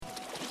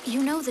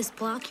You know this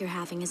block you're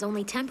having is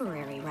only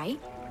temporary, right?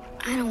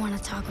 I don't want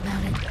to talk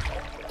about it.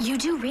 You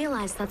do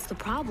realize that's the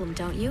problem,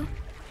 don't you?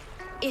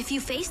 If you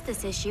face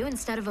this issue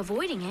instead of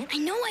avoiding it... I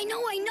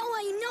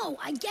know.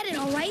 I get it,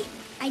 all right?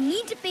 I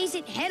need to face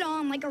it head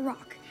on like a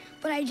rock.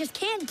 But I just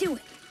can't do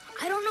it.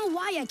 I don't know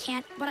why I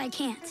can't, but I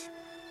can't.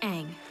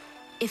 Aang,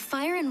 if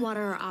fire and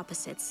water are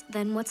opposites,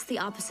 then what's the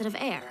opposite of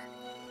air?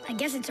 I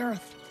guess it's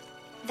Earth.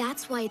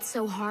 That's why it's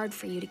so hard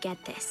for you to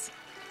get this.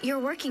 You're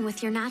working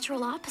with your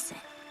natural opposite.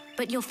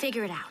 But you'll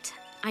figure it out.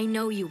 I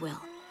know you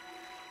will.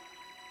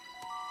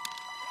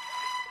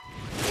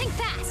 Think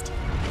fast!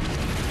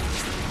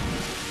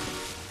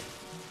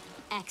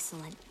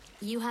 Excellent.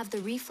 You have the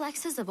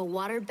reflexes of a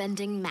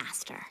water-bending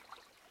master.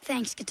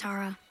 Thanks,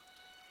 Katara.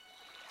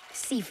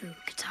 Sifu,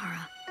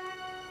 Katara.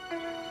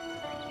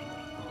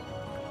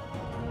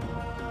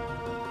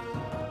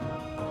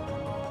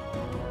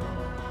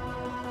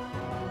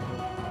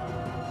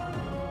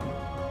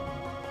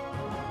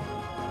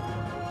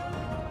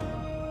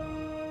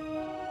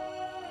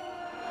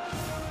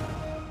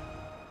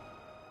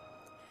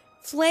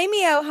 Flame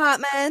me out, hot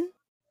man.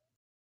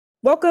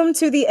 Welcome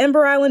to the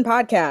Ember Island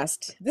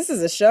Podcast. This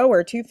is a show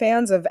where two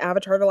fans of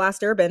Avatar The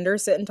Last Airbender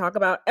sit and talk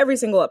about every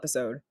single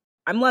episode.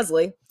 I'm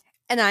Leslie.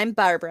 And I'm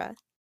Barbara.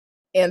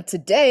 And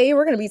today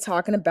we're going to be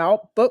talking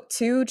about Book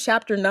 2,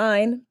 Chapter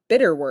 9,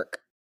 Bitter Work.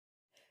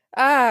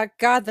 Ah,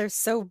 God, they're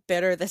so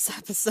bitter this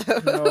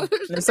episode. No,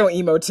 they're so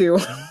emo too.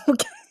 We'll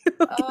get to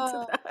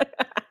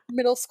that.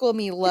 Middle school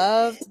me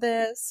loved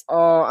this.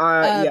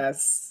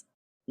 Yes.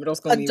 Middle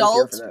school me was here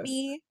Adult for this.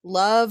 me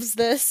loves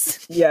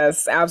this.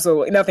 Yes,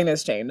 absolutely. Nothing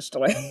has changed.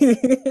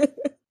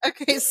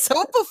 Okay,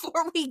 so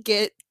before we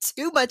get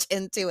too much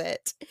into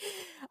it,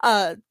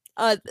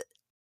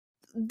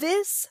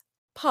 this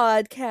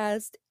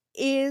podcast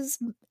is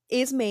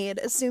made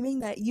assuming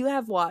that you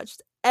have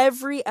watched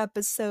every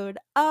episode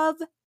of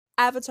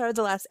Avatar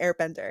The Last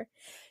Airbender.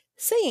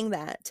 Saying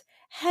that,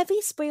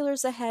 heavy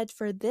spoilers ahead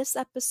for this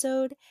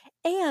episode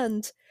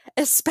and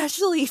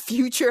especially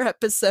future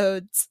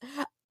episodes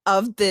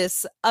of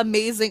this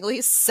amazingly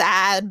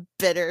sad,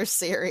 bitter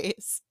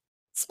series.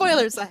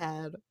 Spoilers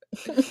ahead.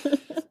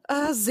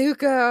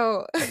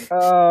 Zuko.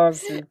 Oh,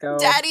 Zuko.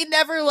 Daddy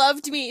never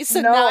loved me,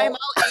 so No. now I'm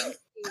all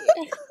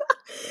angry.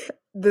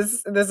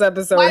 This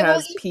episode Why has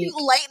won't you peak.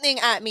 shoot lightning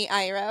at me,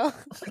 Iroh?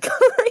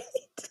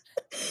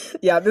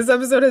 Yeah, this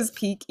episode has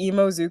peak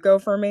emo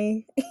Zuko for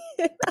me.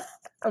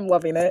 I'm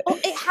loving it. Well,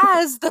 it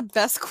has the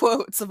best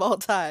quotes of all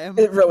time.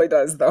 It really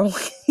does, though.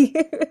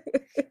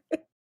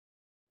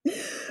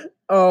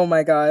 Oh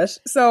my gosh.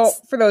 So,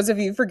 for those of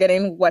you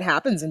forgetting what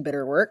happens in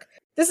Bitter Work,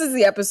 this is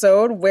the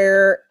episode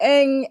where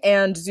Aang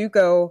and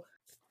Zuko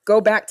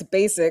go back to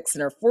basics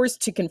and are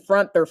forced to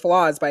confront their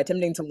flaws by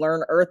attempting to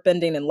learn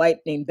earthbending and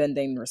lightning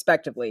bending,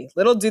 respectively.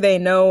 Little do they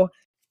know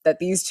that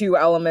these two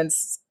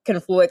elements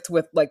conflict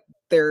with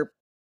their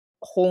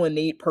whole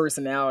innate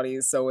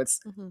personalities, so it's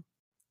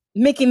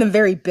making them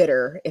very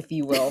bitter, if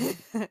you will.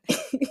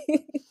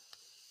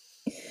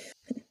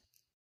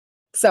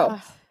 So,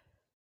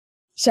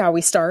 shall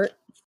we start?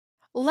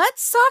 Let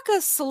Sokka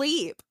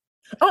sleep.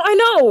 Oh, I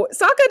know!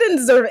 Sokka didn't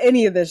deserve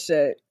any of this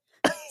shit.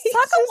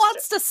 Sokka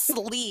wants to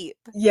sleep.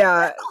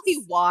 Yeah. That's all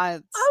he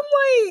wants.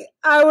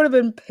 I would have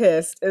been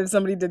pissed if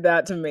somebody did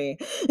that to me.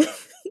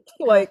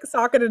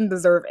 Sokka didn't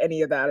deserve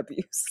any of that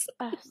abuse.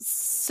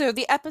 So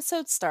the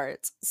episode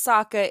starts.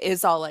 Sokka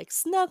is all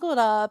snuggled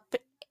up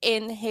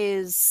in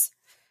his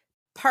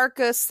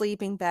parka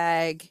sleeping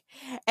bag,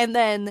 and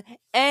then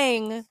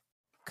Aang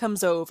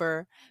comes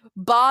over,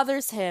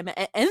 bothers him,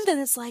 and then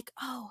it's like,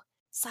 oh,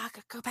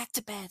 Sokka, go back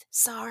to bed.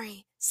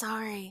 Sorry.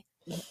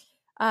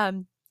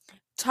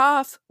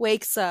 Toph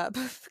wakes up,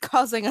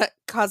 causing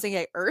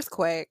a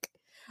earthquake,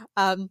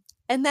 and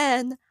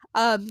then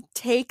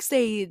takes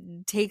a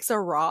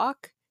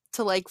rock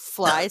to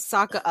fly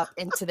Sokka up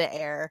into the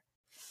air.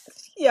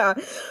 Yeah,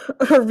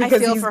 or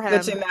because feel he's for him.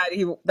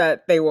 bitching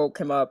that they woke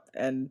him up,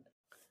 and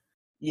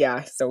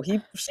yeah, so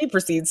she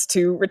proceeds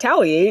to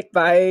retaliate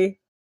by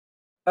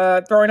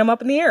throwing him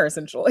up in the air,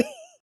 essentially.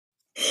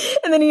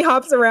 And then he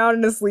hops around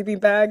in a sleeping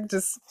bag,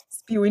 just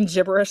spewing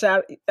gibberish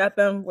at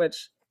them,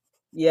 which,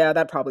 yeah,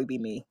 that'd probably be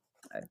me.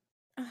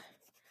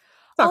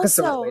 Sokka's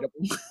so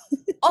relatable.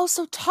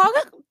 Also,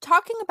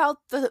 talking about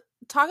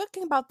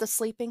the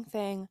sleeping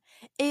thing,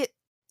 it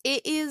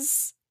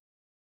is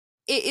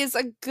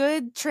a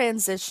good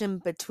transition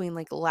between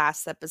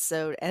last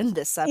episode and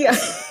this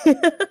episode.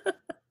 Yeah.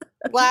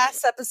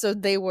 Last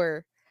episode they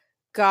were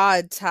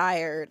god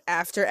tired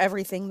after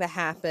everything that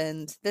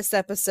happened. This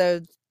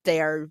episode they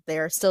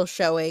are still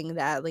showing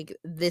that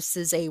this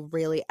is a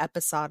really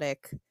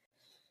episodic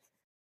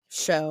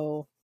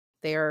show.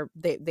 They are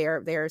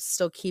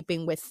still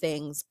keeping with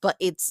things, but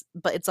it's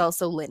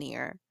also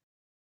linear.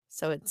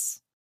 So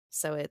it's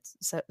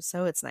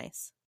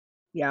nice.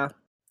 Yeah.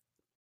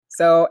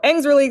 So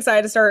Aang's really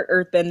excited to start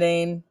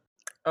earthbending.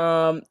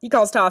 He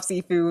calls Toph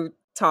Sifu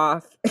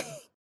Toph.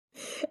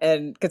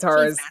 And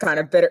Katara's kind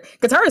of bitter.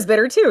 Katara's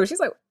bitter too. She's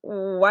like,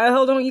 why the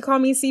hell don't you call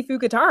me Sifu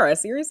Katara?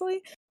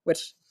 Seriously?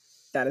 Which,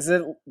 That is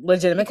a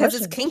legitimate because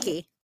question. it's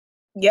kinky.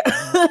 Yeah.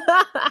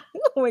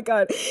 Oh my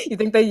god. You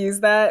think they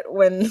used that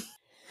when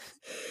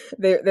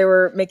they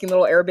were making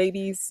little air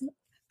babies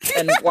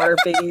and water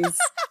babies,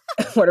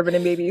 water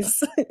bending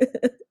babies?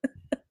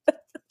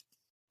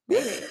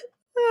 Maybe.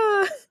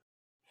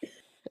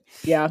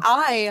 Yeah.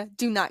 I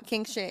do not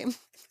kink shame.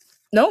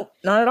 No,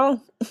 not at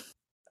all.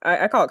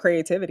 I call it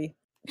creativity.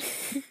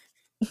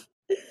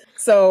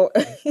 So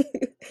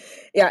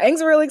yeah,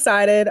 Aang's really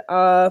excited.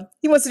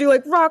 He wants to do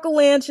like rock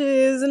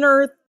avalanches and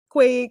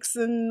earthquakes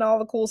and all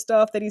the cool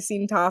stuff that he's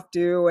seen Toph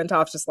do, and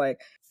Toph's just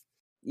like,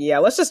 yeah,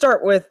 let's just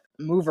start with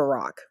move a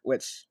rock,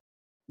 which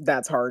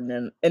that's hard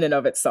in and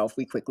of itself,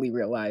 we quickly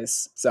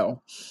realize.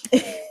 So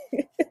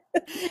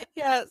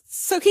Yeah,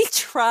 so he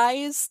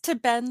tries to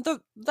bend the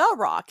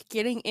rock,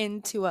 getting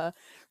into a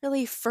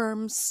really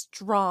firm,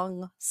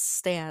 strong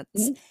stance.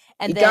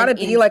 And you then gotta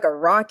be like a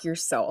rock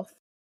yourself.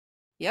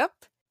 Yep,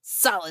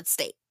 solid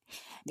state.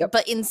 Yep.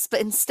 But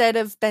instead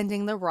of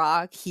bending the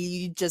rock,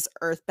 he just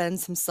earth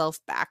bends himself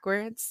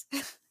backwards.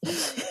 Rock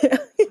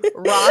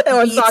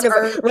meets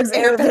Sokka's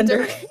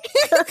airbender.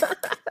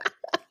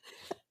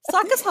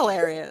 Sokka's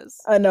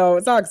hilarious. I know,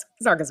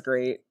 Sokka's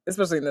great,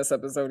 especially in this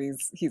episode.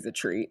 He's a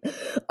treat.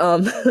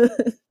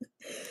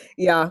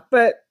 Yeah,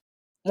 but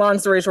long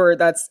story short,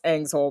 that's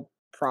Aang's whole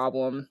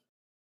problem.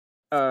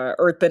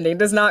 Earthbending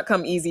does not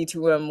come easy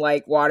to him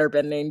like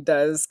waterbending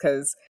does,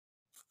 because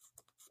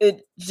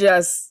it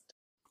just,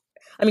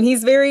 I mean,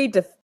 he's very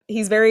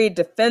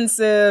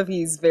defensive,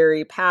 he's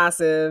very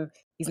passive,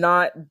 he's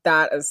not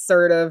that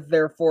assertive,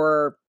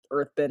 therefore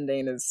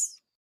earthbending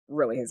is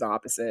really his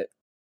opposite,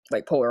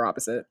 like polar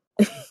opposite.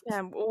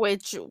 Yeah,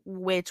 which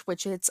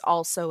it's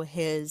also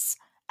his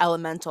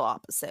elemental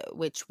opposite,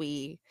 which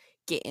we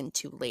get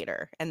into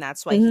later, and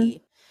that's why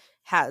he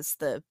has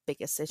the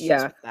biggest issues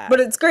with that. But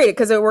it's great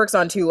because it works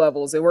on two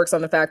levels. It works on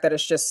the fact that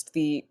it's just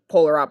the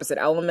polar opposite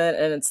element,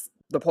 and it's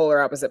the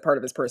polar opposite part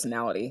of his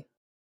personality.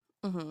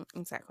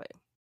 Exactly.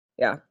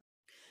 Yeah.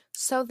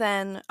 So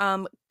then,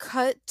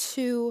 cut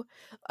to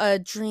a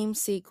dream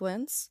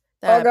sequence.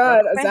 Oh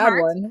god, a sad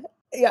one.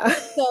 Yeah.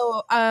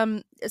 So,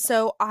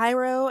 so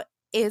Iroh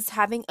is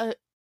having a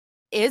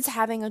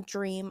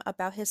dream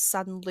about his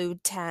son Lu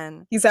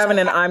Ten. He's having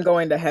an "I'm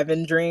going to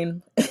heaven"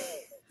 dream.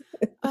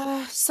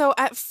 So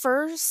at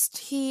first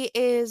he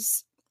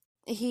is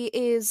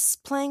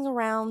playing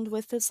around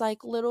with this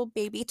like little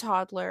baby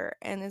toddler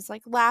and is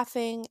like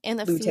laughing in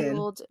the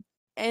field,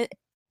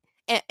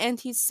 and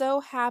he's so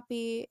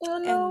happy. Oh,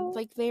 no. And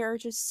like they are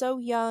just so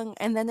young,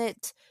 and then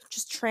it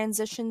just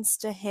transitions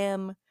to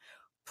him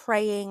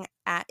praying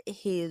at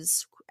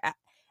his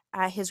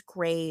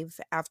grave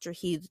after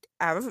he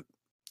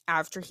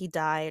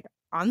died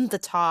on the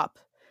top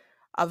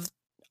of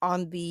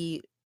on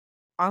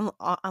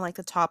like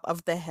the top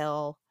of the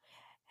hill.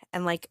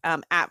 And like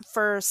at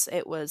first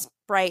it was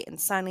bright and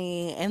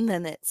sunny, and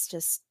then it's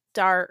just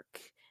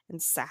dark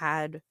and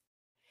sad,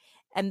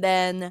 and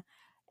then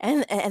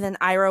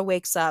Iroh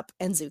wakes up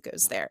and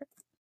Zuko's there.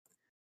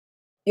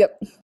 Yep.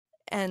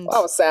 And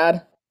that was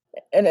sad.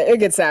 And it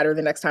gets sadder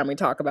the next time we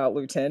talk about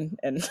Lu Ten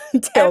and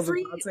Tales of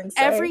Ba Sing Se.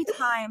 Every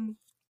time.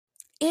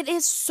 It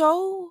is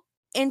so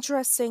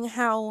interesting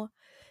how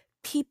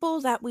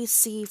people that we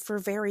see for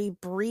very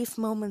brief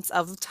moments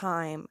of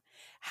time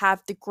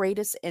have the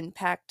greatest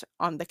impact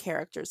on the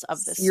characters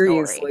of this story.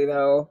 Seriously,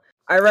 though.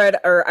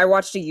 I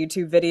watched a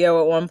YouTube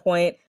video at one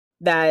point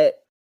that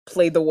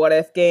played the what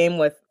if game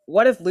with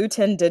what if Lu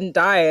Ten didn't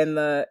die in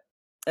the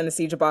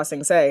Siege of Ba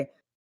Sing Se?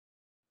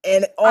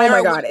 And oh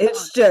my god, it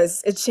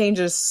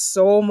changes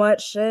so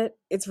much shit.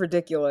 It's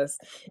ridiculous.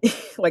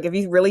 Like if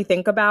you really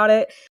think about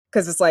it,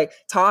 because it's like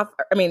not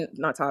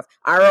Toph,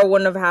 Iroh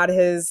wouldn't have had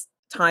his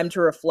time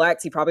to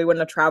reflect. He probably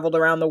wouldn't have traveled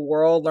around the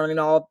world learning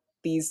all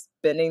these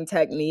bending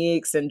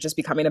techniques and just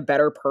becoming a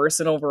better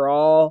person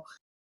overall.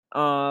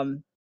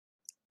 Iroh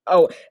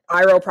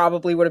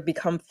probably would have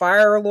become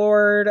Fire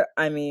Lord.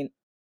 I mean,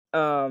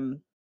 there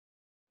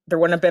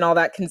wouldn't have been all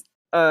that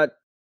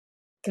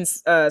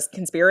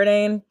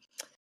conspirating.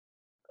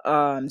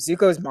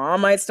 Zuko's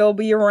mom might still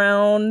be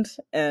around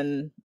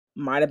and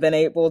might have been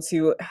able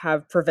to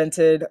have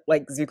prevented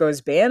like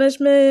Zuko's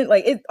banishment.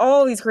 Like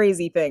all these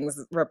crazy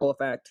things, ripple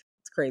effect.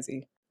 It's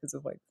crazy because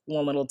of like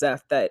one little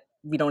death that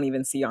we don't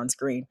even see on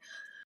screen.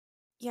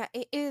 Yeah,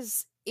 it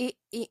is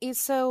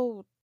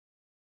so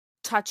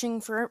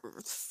touching for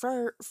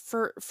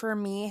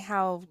me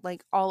how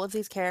like all of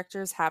these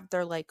characters have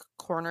their like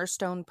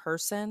cornerstone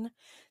person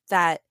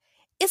that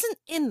isn't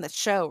in the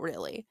show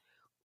really.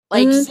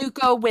 Like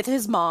Zuko with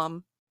his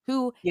mom,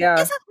 who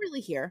isn't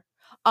really here.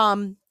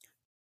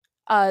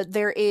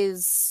 There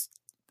is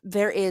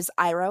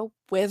Iroh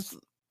with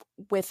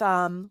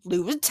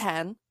Lu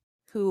Ten,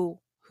 who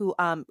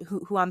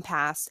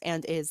passed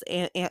and is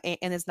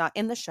not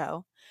in the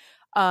show.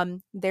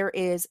 There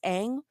is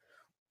Aang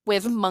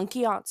with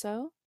Monkey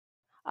Otso.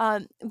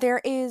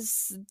 There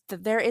is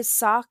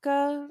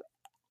Sokka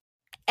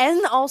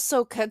and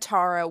also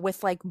Katara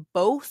with like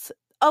both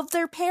of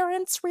their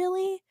parents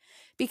really,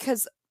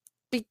 because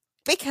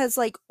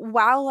like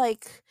while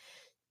like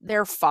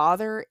their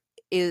father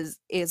is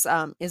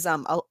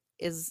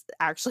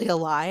actually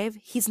alive.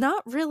 He's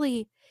not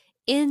really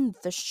in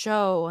the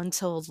show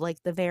until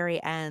like the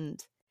very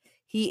end.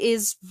 He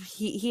is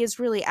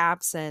really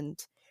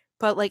absent,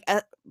 but like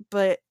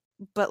but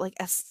like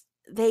as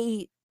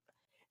they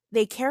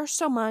care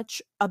so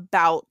much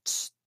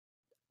about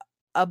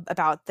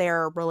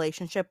their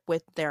relationship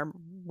with their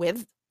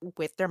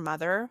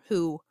mother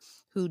who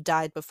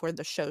died before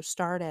the show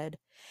started,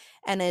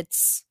 and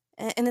it's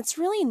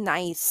really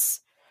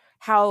nice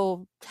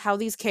how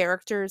these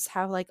characters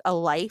have like a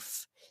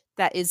life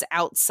that is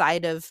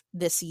outside of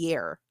this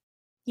year,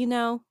 you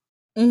know,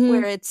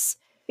 where it's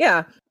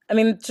Yeah. I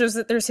mean, it shows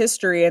that there's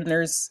history and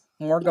there's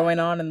more Yeah. going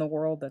on in the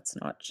world that's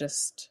not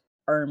just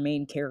our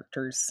main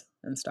characters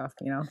and stuff,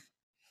 you know?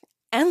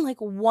 and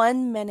like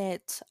 1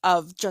 minute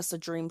of just a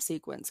dream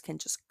sequence can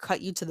just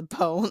cut you to the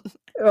bone.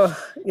 Oh,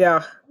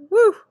 yeah.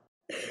 Woo.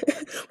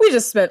 We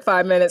just spent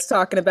 5 minutes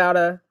talking about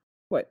a,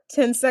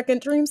 10-second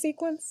dream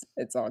sequence?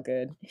 It's all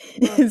good.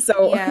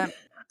 So, Yeah.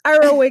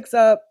 Iroh wakes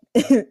up.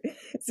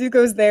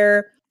 Zuko's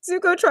there.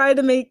 Zuko tried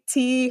to make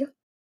tea.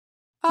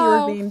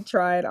 Oh Being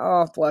tried.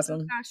 Oh, bless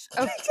him. gosh.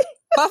 Okay.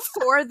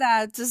 Before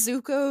that,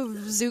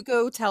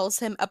 Zuko tells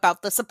him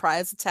about the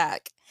surprise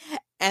attack,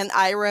 and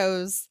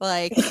Iroh's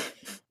like,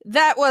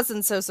 that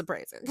wasn't so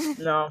surprising.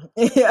 No.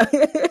 Yeah.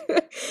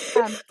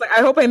 Like,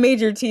 I hope I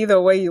made your tea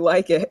the way you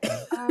like it.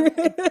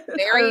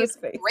 Very Iroh's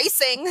face.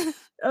 racing.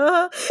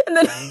 And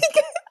then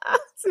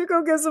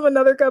Zuko gives him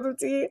another cup of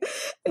tea,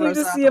 and you Throws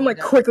it just out see the him like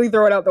window. quickly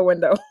throw it out the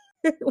window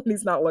when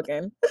he's not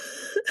looking.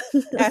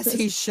 As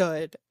he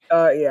should.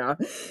 Yeah.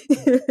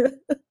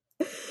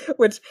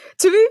 Which,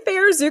 to be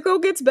fair,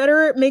 Zuko gets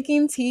better at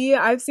making tea.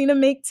 I've seen him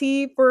make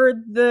tea for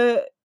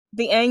the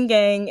Aang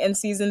Gang in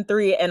season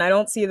 3, and I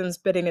don't see them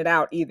spitting it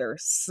out either.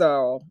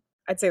 So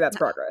I'd say that's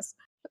progress.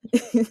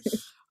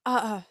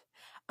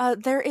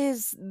 There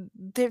is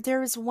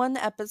one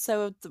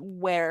episode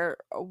where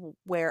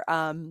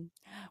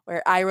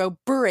Iroh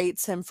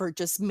berates him for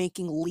just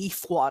making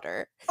leaf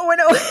water. Oh, I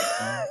know.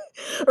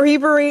 Or he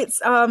berates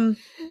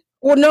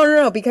well,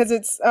 no, because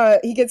it's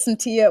he gets some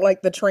tea at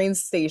like the train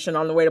station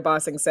on the way to Ba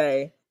Sing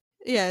Se.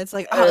 Yeah, it's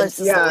like, oh, this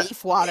is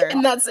leaf water.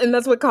 And that's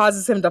what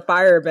causes him to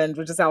firebend,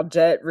 which is how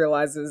Jet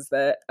realizes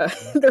that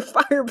they're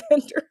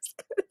firebenders.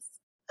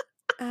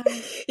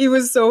 He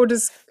was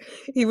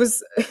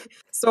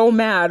so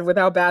mad with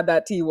how bad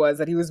that tea was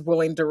that he was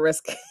willing to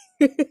risk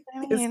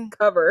his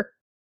cover.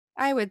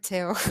 I would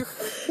too.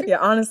 Yeah,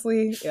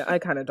 honestly, yeah, I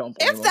kind of don't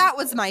blame If him. that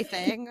was my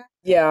thing.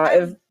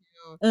 Yeah,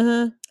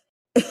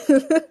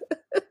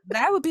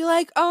 That would be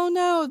like, oh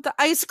no, the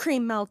ice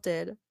cream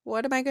melted.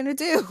 What am I gonna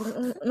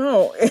do?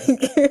 No. Yeah.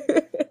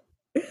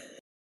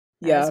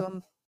 Might as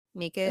well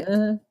make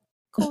it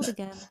cold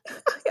again.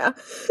 Yeah.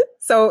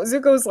 So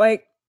Zuko's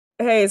like,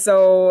 hey,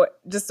 so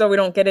just so we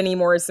don't get any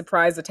more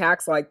surprise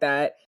attacks like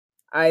that,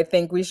 I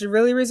think we should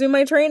really resume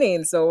my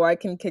training so I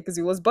can kick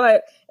Azula's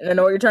butt. And I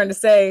know what you're trying to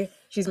say.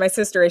 She's my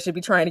sister. I should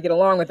be trying to get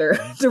along with her.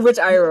 To which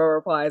Iroh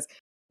replies,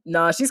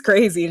 nah, she's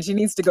crazy and she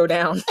needs to go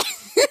down.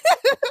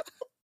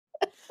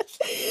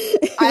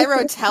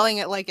 Iroh telling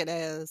it like it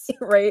is.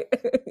 Right.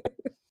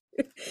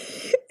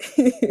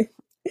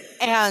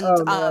 And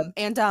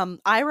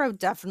Iroh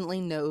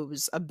definitely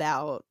knows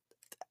about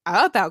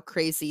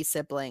crazy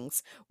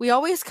siblings. We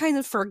always kind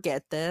of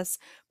forget this,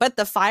 but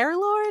the Fire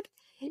Lord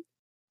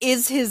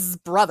is his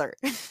brother.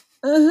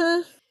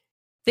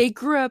 They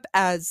grew up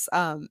as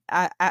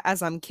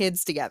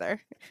kids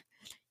together.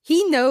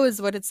 He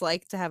knows what it's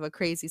like to have a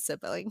crazy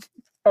sibling.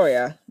 Oh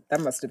yeah,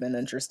 that must have been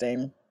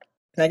interesting.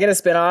 Can I get a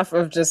spinoff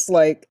of just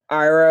like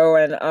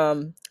Iroh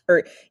and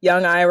or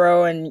young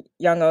Iroh and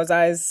young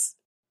Ozai's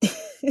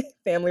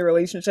family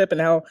relationship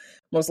and how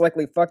most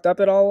likely fucked up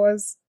it all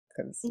was?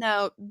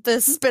 No, the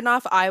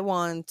spinoff I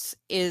want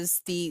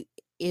is the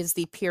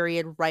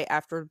period right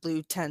after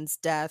Blue Ten's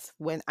death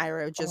when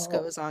Iroh just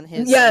goes on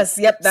his that's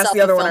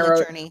the other one I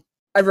wrote. Journey.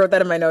 I wrote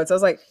that in my notes. I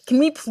was like, can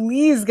we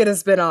please get a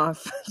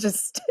spinoff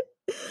just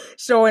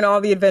showing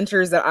all the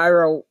adventures that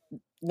Iroh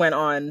went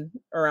on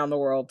around the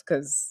world,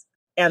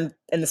 and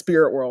in the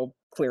spirit world,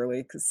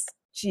 clearly, because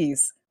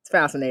geez, it's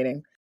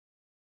fascinating.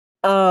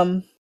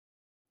 Yeah,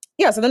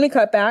 so then we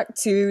cut back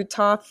to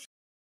Toph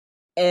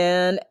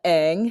and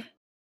Aang.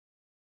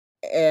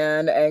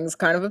 And Aang's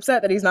kind of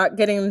upset that he's not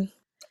getting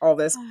all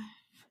this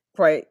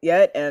quite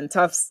yet. And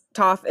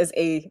Toph is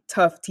a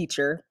tough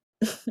teacher.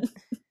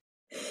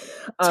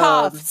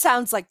 Tough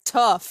sounds like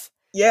tough.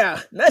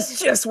 Yeah, that's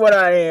just what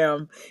I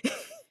am.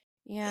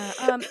 Yeah.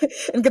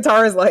 And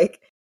Katara's like,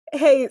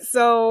 hey,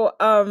 so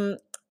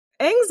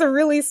Aang's a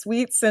really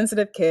sweet,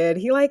 sensitive kid.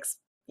 He likes,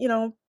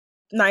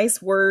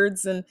 nice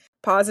words and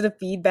positive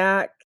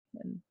feedback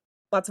and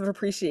lots of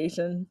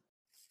appreciation.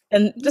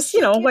 And just,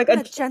 like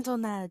a gentle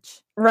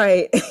nudge.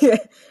 Right.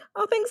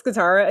 Oh, thanks,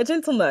 Katara. A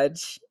gentle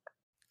nudge.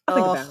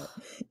 I'll think about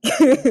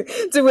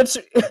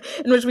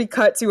it. In which we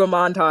cut to a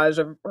montage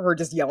of her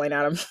just yelling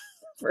at him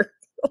for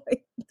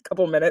like a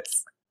couple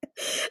minutes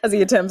as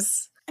he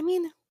attempts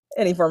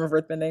any form of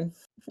earthbending.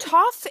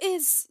 Toph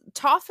is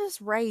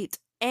right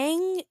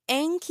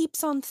Aang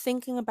keeps on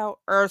thinking about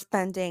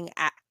earthbending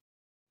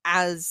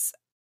as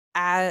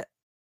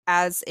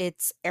as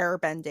it's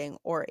airbending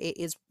or it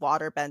is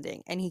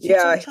waterbending, and he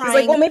keeps on He's like,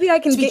 trying well, maybe I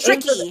can to be get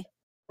in for tricky.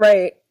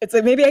 right. It's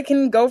like maybe I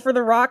can go for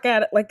the rock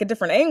at like a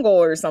different angle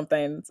or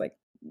something. It's like,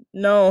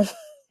 no,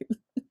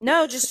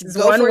 No, just it's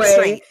go one for it way,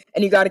 straight.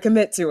 and you got to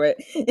commit to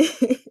it,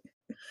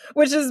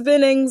 which has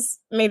been Aang's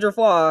major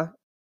flaw.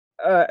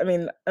 I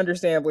mean,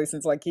 understandably,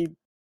 since like he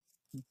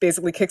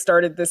basically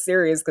kickstarted this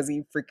series because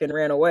he freaking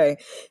ran away.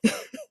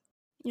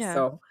 Yeah.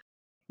 So,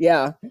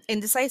 yeah.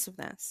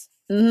 Indecisiveness.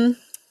 Mm-hmm.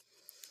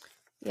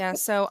 Yeah,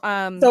 so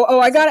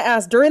I gotta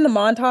ask, during the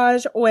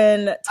montage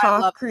when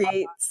Toph love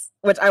creates,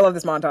 which I love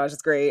this montage,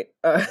 it's great.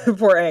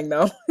 Poor Aang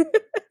though,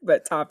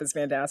 but Toph is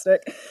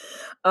fantastic.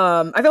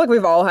 I feel like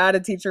we've all had a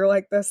teacher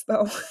like this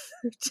though.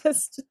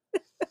 Just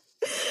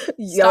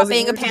Stop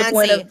being a you to the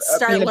point pansy. of,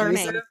 Start being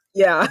learning. abusive.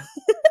 Yeah.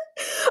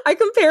 I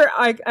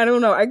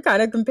don't know, I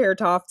kind of compare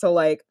Toph to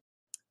like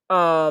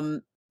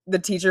the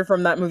teacher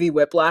from that movie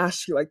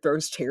Whiplash who like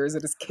throws chairs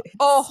at his kids.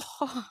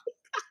 Oh,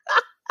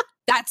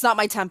 that's not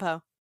my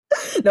tempo.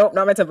 Nope,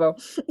 not my tempo.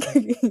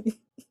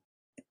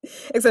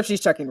 Except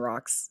she's chucking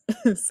rocks.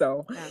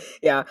 So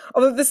yeah.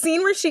 Although the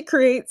scene where she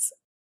creates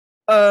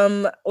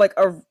like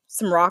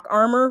some rock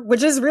armor,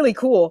 which is really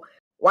cool.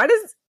 Why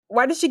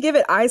does she give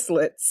it eye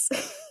slits?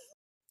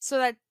 So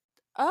that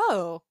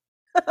huh.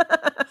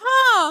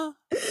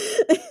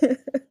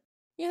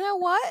 You know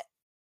what?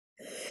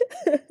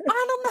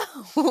 I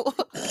don't know.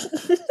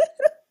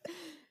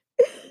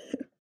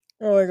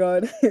 Oh my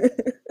god.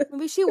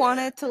 Maybe she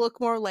wanted to look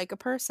more like a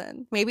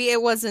person. Maybe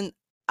it wasn't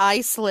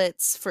eye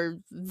slits for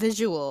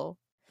visual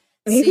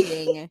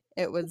seeing.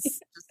 It was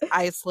just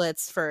eye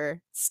slits for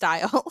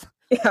style.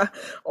 Yeah.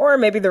 Or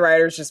maybe the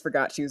writers just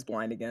forgot she was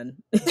blind again.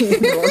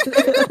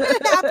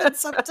 It happens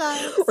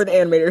sometimes. Or the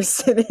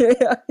animators.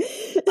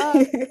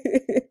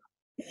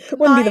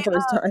 Wouldn't be the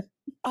first time.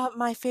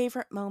 My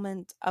favorite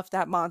moment of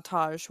that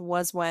montage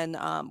was when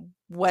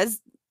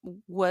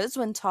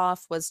when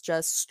Toph was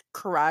just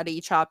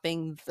karate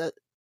chopping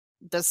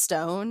the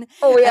stone.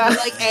 Oh yeah. And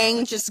then, like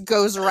Aang just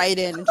goes right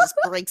in and just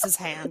breaks his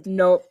hand.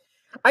 Nope.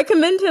 I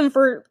commend him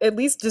for at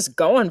least just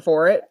going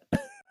for it.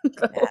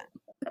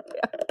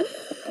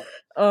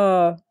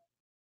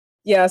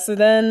 Yeah, so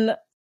then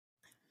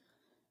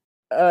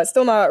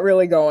still not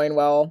really going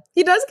well.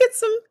 He does get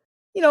some,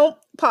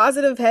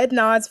 positive head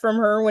nods from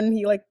her when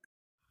he like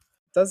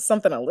does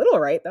something a little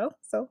right though.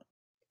 So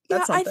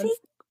that's something.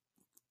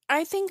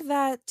 I think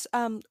that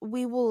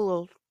we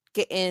will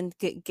get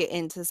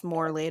into this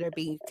more later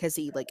because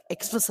he like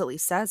explicitly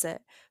says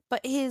it.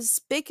 But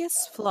his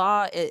biggest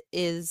flaw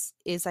is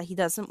that he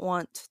doesn't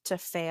want to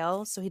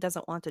fail, so he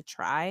doesn't want to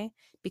try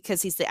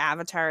because he's the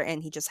Avatar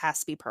and he just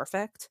has to be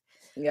perfect.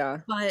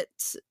 Yeah. But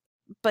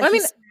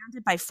he's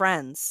surrounded by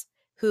friends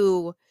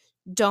who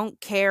don't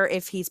care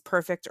if he's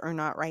perfect or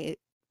not right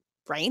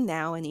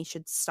now, and he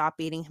should stop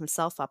beating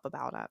himself up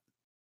about it.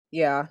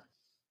 Yeah.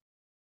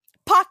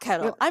 Pot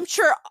kettle. Yep. I'm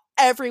sure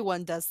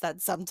everyone does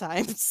that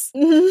sometimes.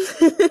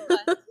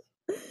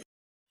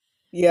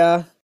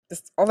 Yeah.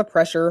 Just all the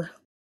pressure.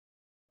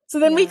 So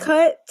then we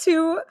cut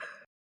to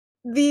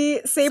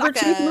the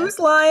saber-toothed moose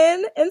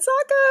lion and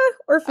Sokka,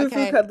 or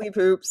Fufu Cuddly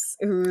Poops,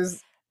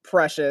 who's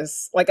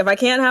precious. Like, if I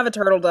can't have a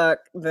turtle duck,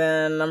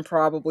 then I'm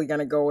probably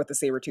gonna go with the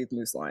saber-toothed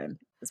moose lion.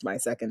 It's my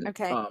second.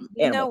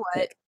 You know what?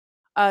 Pick.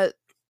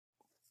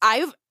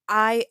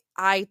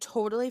 I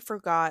totally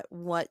forgot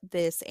what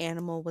this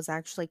animal was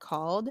actually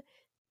called.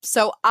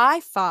 So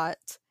I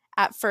thought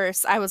at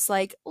first, I was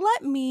like,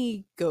 let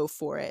me go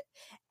for it.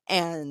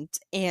 And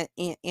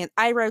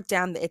I wrote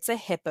down that it's a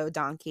hippo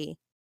donkey.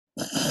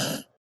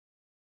 I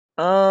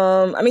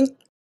mean,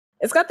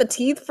 it's got the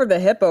teeth for the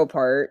hippo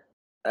part.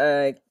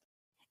 It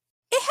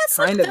has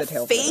like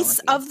the face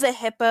of the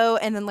hippo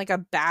and then like a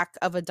back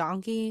of a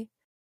donkey.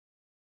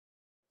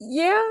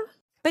 Yeah.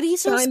 But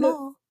he's so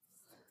small.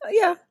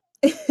 Yeah.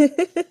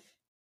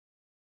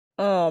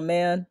 Oh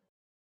man.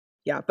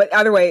 Yeah, but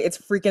either way, it's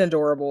freaking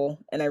adorable,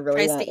 and I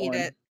really want to eat one.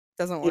 it.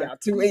 Doesn't work.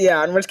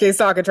 Yeah, in which case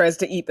Sokka tries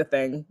to eat the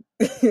thing.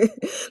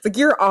 It's like,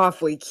 you're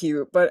awfully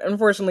cute, but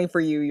unfortunately for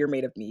you, you're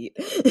made of meat.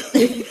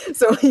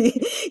 So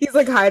he's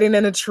like hiding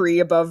in a tree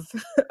above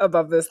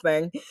this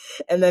thing,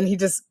 and then he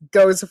just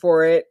goes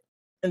for it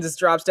and just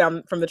drops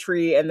down from the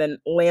tree and then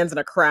lands in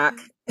a crack.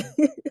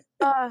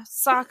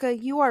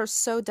 Sokka, you are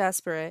so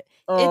desperate.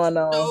 Oh, it's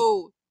no.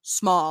 So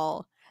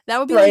small. That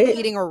would be like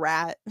eating a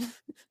rat.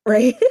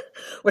 Right?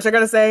 Which I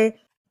gotta say,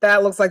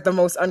 that looks like the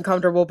most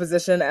uncomfortable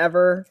position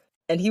ever.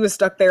 And he was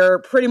stuck there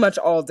pretty much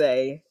all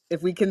day.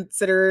 If we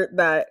consider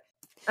that,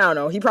 I don't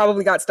know, he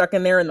probably got stuck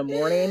in there in the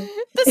morning.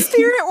 The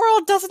spirit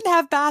world doesn't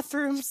have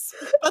bathrooms.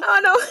 Oh,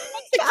 no.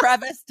 The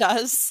crevice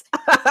does.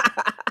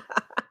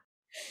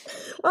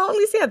 Well, at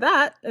least he had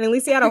that. And at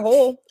least he had a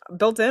hole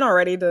built in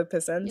already to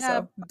piss in.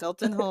 Yeah, so.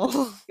 Built-in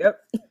hole. Yep.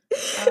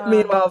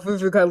 Meanwhile,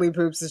 Fufu Cuddly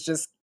Poops is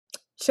just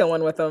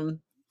chilling with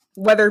him.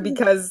 Whether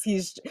because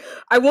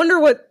I wonder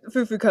what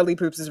Fufu Cuddly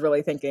Poops is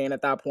really thinking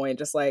at that point.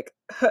 Just like,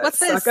 what's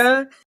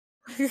Sokka?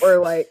 or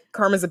like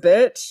karma's a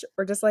bitch,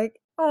 or just like,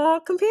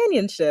 oh,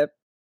 companionship.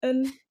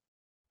 And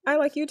I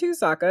like you too,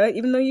 Sokka,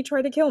 even though you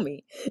tried to kill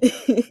me.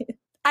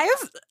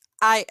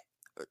 I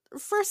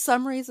for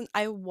some reason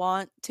I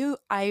want to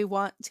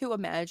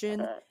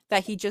imagine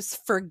that he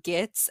just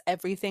forgets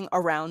everything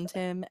around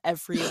him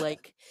every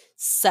like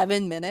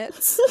 7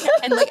 minutes,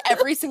 and like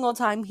every single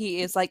time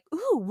he is like,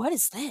 ooh, what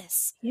is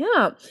this?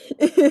 Yeah.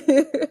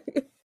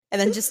 And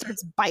then just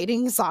starts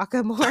biting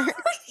Sokka more.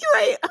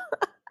 Right.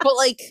 But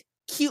like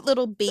cute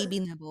little baby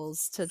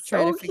nibbles to try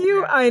So to figure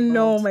cute. out I the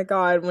know, world. my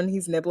God, when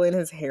he's nibbling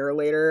his hair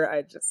later,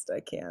 I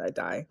can't, I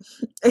die.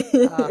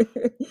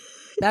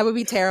 That would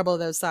be terrible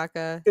though,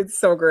 Sokka. It's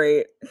so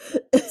great.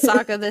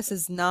 Sokka, this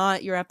is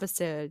not your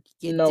episode.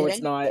 No, it's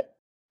not.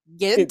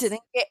 You It's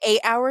didn't get 8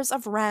 hours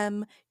of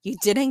REM. You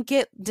didn't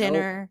get nope.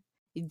 dinner.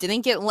 You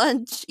didn't get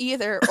lunch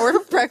either,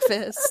 or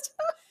breakfast.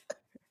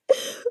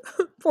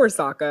 Poor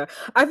Sokka.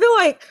 I feel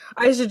like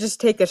I should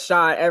just take a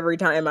shot every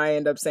time I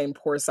end up saying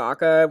poor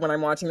Sokka when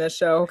I'm watching this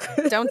show.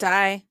 Don't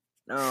die.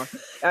 No.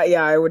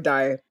 Yeah, I would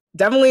die.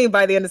 Definitely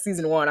by the end of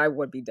season 1, I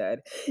would be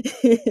dead.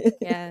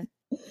 Yeah.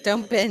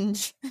 Don't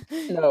binge.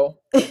 No.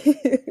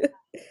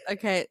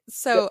 Okay.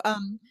 So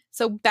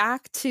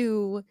back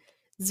to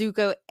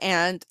Zuko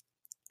and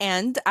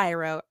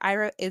Iroh.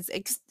 Iroh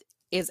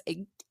is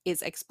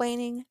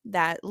explaining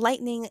that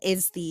lightning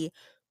is the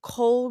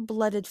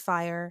cold-blooded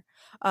fire.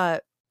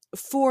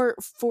 For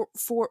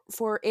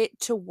it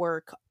to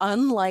work,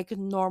 unlike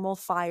normal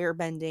fire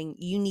bending,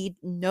 you need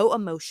no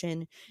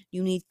emotion.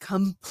 You need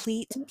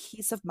complete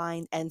peace of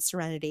mind and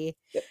serenity,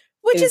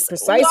 which is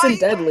precise why, and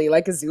deadly,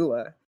 like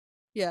Azula.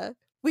 yeah,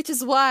 which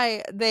is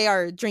why they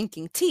are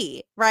drinking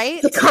tea,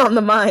 right? To calm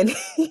the mind.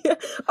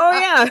 Oh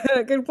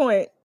yeah, good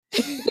point.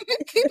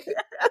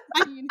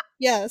 I mean,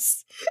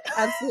 yes,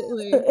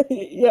 absolutely.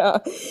 Yeah.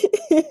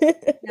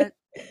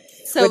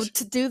 So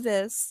to do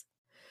this,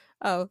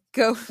 go.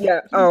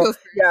 Yeah. Go Oh, first.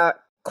 yeah.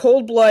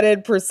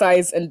 Cold-blooded,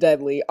 precise, and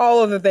deadly.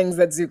 All of the things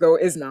that Zuko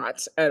is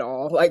not at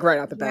all. Like right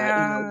out the bat,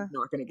 you know, he's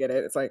not gonna get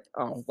it. It's like,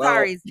 oh well.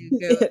 Sorry,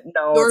 Zuko.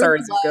 No, Your sorry,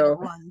 blood Zuko.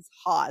 runs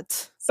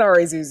hot.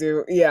 Sorry,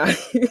 Zuzu. Yeah,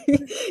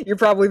 you're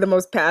probably the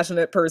most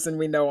passionate person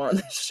we know on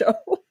this show.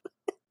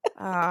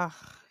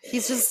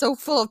 He's just so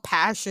full of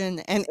passion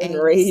and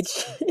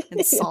rage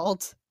and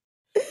salt.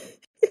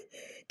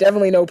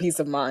 Definitely no peace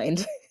of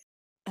mind.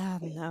 Oh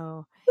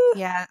no.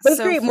 Yeah, but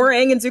it's great. More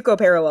Aang and Zuko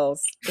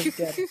parallels.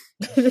 Yeah.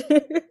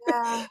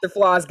 Their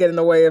flaws get in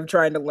the way of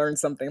trying to learn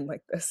something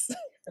like this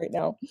right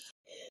now.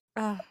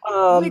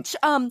 Which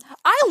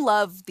I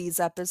love these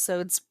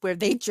episodes where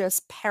they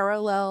just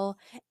parallel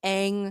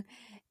Aang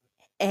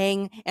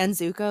and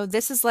Zuko.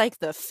 This is like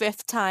the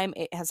 5th time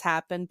it has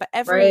happened, but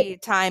every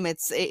time it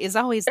is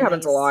always it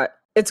happens a lot.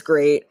 It's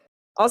great.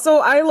 Also,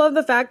 I love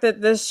the fact that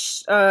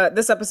this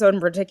episode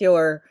in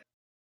particular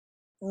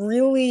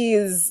really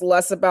is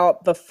less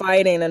about the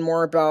fighting and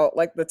more about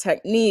like the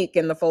technique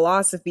and the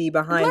philosophy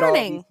behind all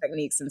these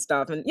techniques and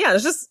stuff. And yeah,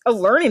 it's just a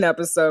learning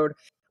episode.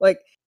 Like,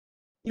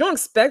 you don't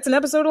expect an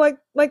episode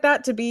like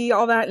that to be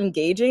all that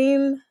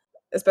engaging,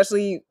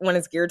 especially when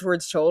it's geared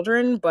towards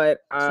children. But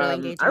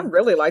really I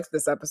really liked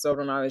this episode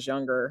when I was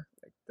younger.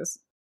 Like, this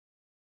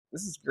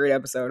is a great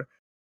episode,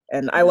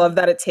 and I love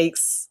that it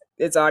takes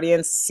its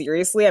audience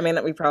seriously. I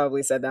mean, we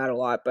probably said that a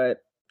lot, but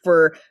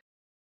for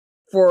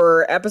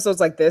episodes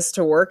like this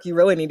to work, you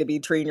really need to be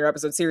treating your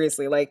episode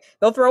seriously. Like,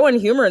 they'll throw in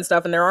humor and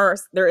stuff, and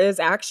there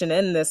is action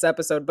in this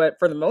episode, but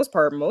for the most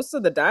part, most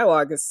of the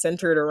dialogue is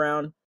centered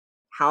around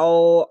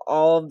how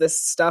all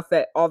this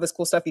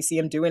cool stuff you see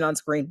him doing on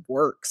screen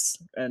works,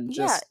 and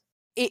just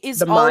it is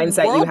the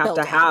mindset you have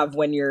to have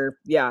when you're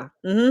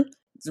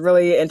it's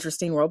really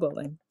interesting world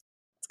building.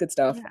 It's good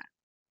stuff.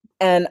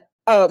 And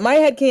my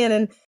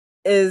headcanon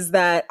is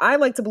that I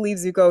like to believe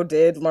Zuko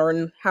did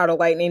learn how to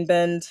lightning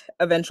bend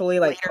eventually,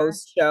 like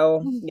post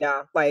show.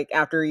 Yeah, like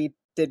after he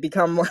did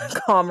become more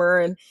calmer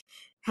and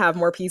have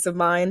more peace of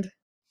mind.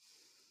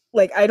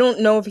 Like, I don't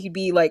know if he'd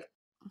be like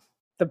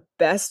the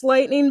best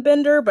lightning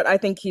bender, but I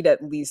think he'd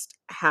at least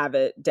have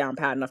it down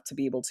pat enough to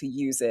be able to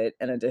use it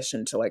in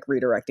addition to like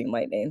redirecting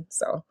lightning.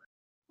 So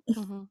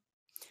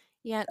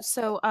yeah,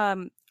 so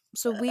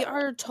we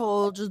are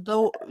told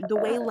the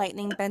way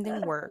lightning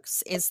bending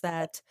works is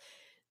that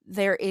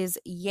there is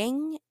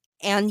yin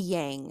and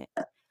yang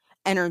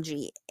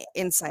energy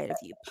inside of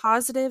you,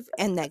 positive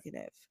and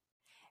negative.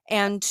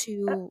 And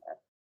to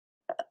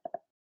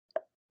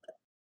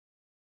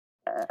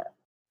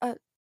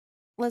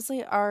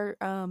Leslie, are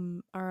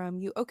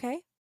you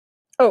okay?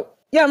 Oh,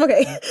 yeah, I'm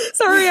okay.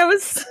 Sorry, I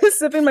was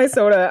sipping my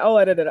soda. I'll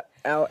edit it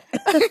out.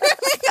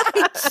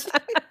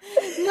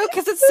 No,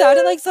 because it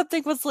sounded like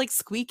something was like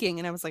squeaking,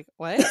 and I was like,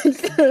 "What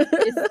is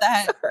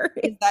that?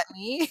 Is that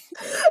me?"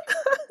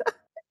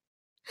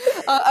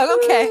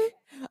 Okay.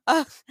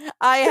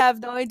 I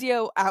have no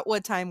idea at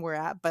what time we're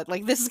at, but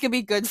like this is gonna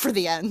be good for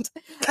the end.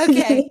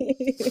 Okay.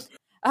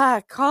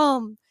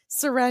 Calm,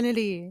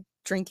 serenity,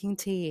 drinking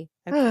tea.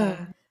 Okay.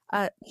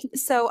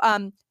 So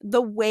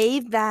the way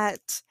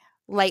that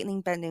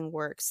lightning bending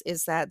works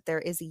is that there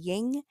is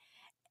yin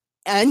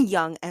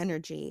yang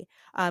energy,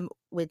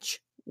 which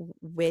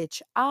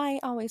I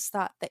always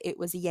thought that it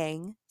was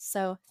yang.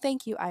 So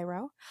thank you,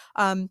 Iroh.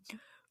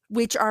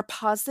 Which are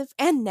positive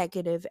and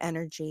negative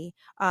energy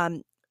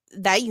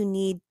that you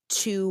need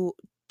to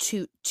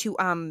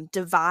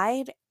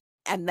divide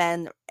and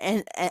then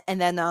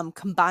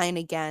combine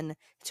again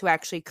to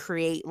actually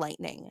create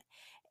lightning.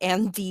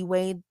 And the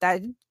way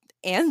that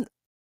and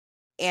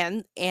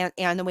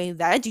the way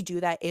that you do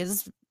that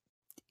is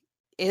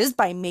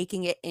by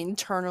making it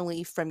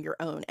internally from your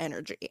own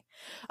energy,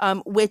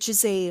 which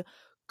is a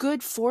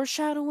good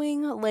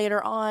foreshadowing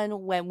later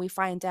on when we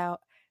find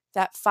out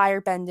that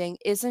firebending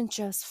isn't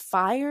just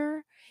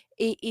fire,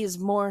 it is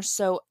more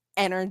so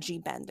energy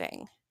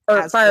bending. Or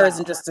as fire well.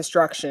 isn't just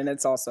destruction,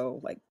 it's also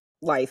like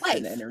life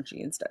and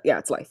energy and stuff. Yeah,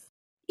 it's life.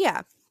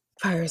 Yeah.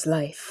 Fire is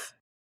life.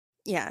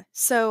 Yeah.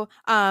 So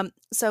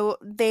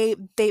they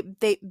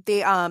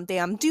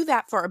do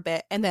that for a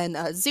bit, and then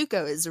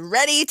Zuko is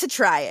ready to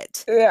try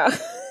it. Yeah.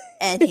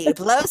 And he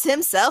blows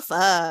himself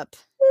up.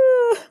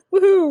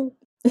 Woohoo.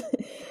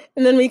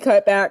 And then we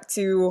cut back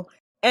to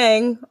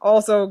Aang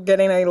also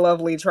getting a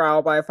lovely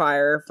trial by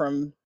fire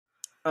from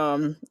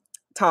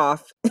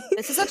Toph.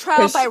 This is a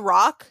trial by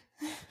rock.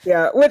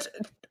 Yeah, which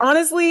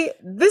honestly,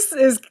 this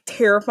is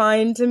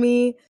terrifying to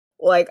me.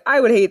 Like, I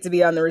would hate to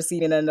be on the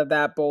receiving end of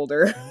that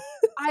boulder.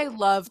 I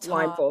love Toph.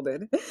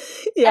 Blindfolded.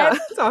 Yeah,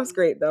 Toph's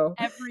great though.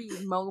 Every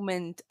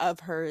moment of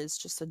her is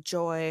just a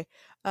joy.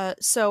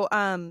 So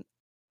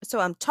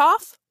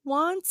Toph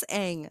wants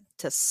Aang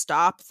to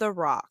stop the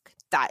rock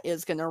that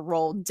is gonna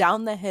roll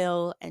down the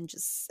hill and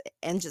just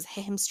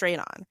hit him straight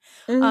on.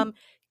 Mm-hmm.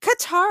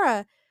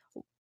 Katara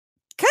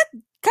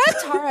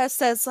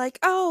says like,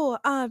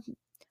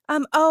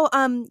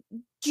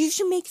 you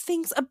should make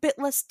things a bit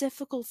less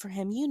difficult for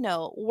him,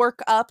 work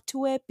up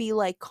to it, be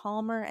like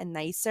calmer and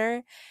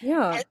nicer.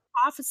 Yeah. And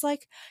Toph is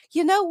like,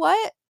 you know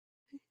what?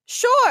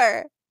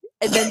 Sure.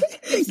 And then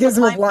gives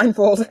him a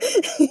blindfold.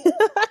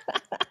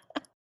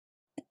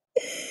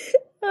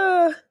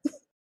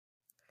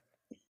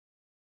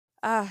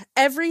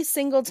 Every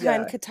single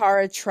time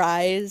Katara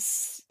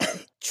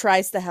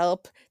tries to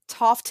help,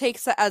 Toph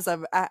takes it as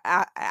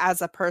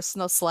a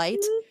personal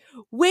slight,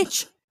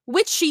 which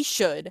she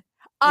should.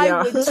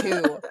 I would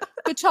too.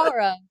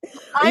 Katara,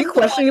 are you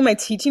questioning my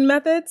teaching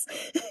methods?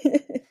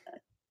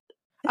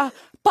 But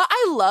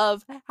I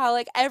love how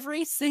like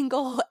every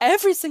single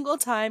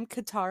time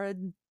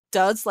Katara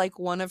does like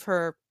one of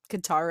her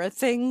Katara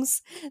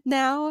things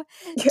now,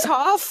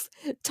 Toph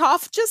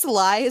just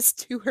lies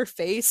to her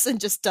face and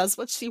just does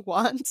what she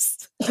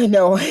wants. I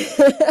know.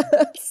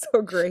 That's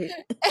so great.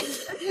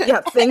 Yeah,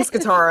 thanks,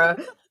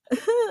 Katara.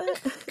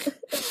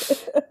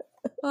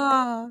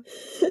 Oh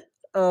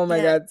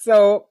my god.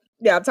 So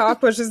yeah, Toph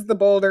pushes the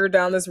boulder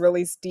down this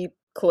really steep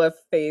cliff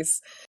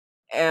face,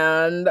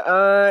 and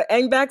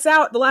Aang backs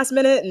out at the last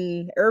minute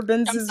and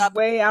airbends his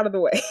way out of the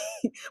way.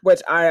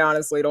 Which I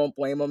honestly don't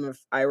blame him.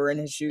 If I were in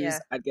his shoes,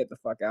 I'd get the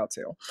fuck out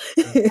too.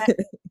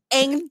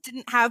 Aang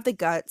didn't have the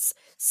guts,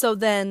 so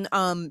then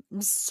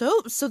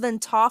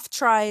Toph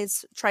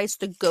tries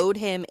to goad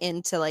him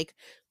into like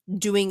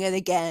doing it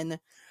again.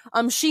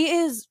 She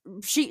is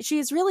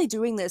really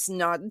doing this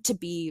not to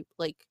be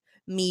like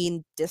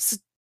mean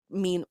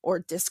or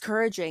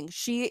discouraging.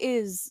 She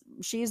is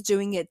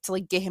doing it to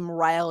like get him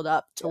riled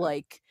up to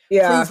like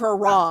prove her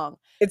wrong.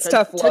 It's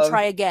tough love to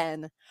try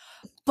again.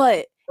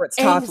 But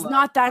Aang's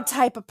not that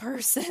type of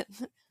person.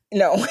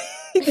 No,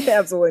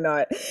 absolutely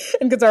not.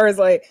 And Katara's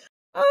like,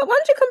 why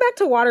don't you come back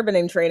to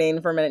waterbending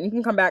training for a minute? You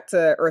can come back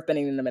to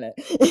earthbending in a minute.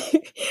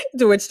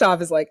 To which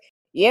Toph is like,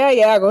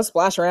 yeah, go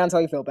splash around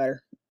until you feel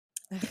better.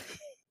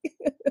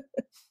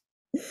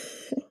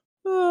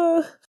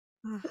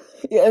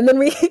 Yeah, and then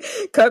we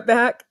cut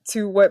back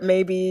to what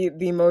may be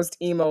the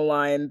most emo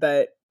line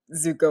that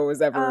Zuko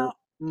has ever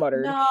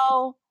muttered.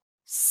 No.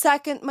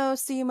 Second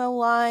most emo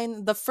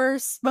line. The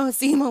first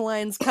most emo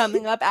line's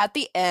coming up at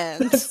the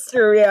end. That's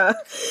true, yeah.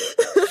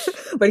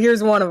 But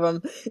here's one of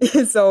them.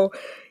 So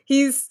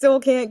he still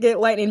can't get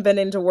lightning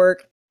bending to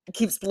work. It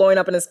keeps blowing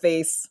up in his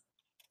face.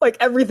 Like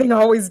everything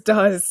always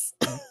does.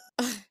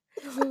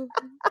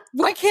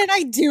 Why can't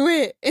I do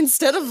it?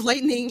 Instead of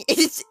lightning, it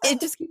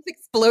just keeps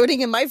exploding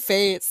in my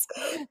face.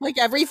 Like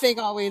everything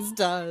always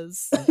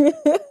does.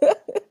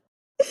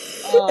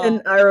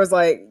 And I was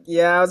like,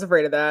 yeah, I was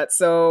afraid of that.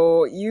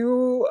 So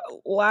you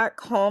lack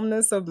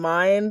calmness of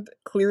mind,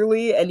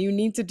 clearly, and you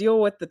need to deal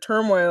with the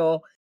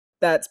turmoil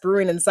that's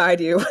brewing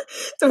inside you.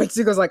 So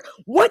Zuko's like,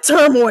 what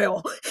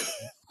turmoil?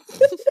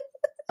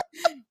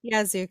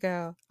 Yeah,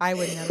 Zuko, I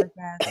would never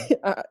guess.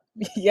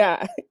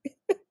 Yeah.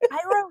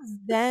 Iroh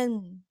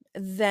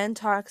then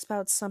talks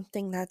about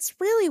something that's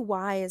really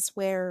wise,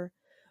 where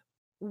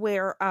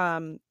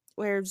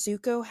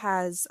Zuko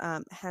has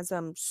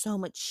so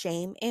much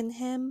shame in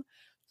him,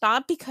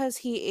 not because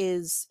he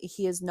is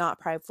not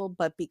prideful,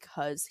 but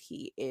because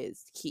he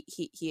is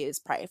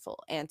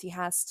prideful, and he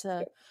has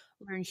to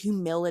learn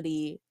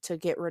humility to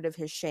get rid of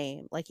his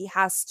shame. Like he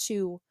has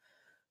to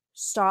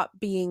stop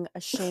being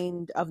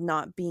ashamed of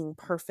not being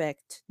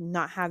perfect,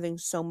 not having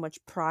so much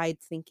pride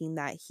thinking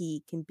that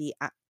he can be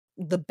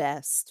the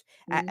best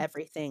at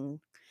everything.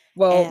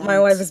 Well, my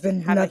And life has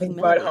been have that nothing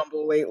but humility.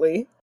 humble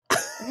lately.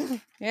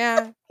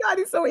 Yeah, God,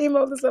 he's so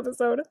emo this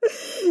episode.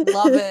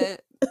 love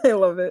it. I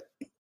love it.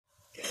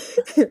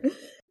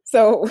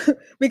 So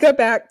we cut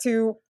back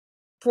to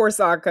poor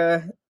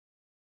Sokka,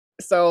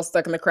 still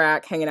stuck in the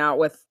crack, hanging out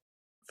with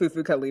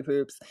Fufu Cuddly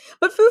Poops.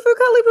 But Fufu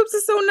Cuddly Poops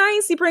is so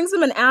nice. He brings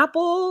him an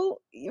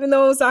apple, even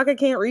though Sokka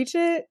can't reach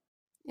it.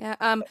 Yeah,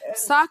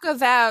 Sokka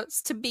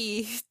vows to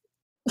be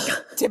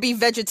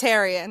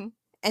vegetarian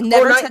and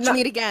never touch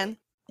meat again.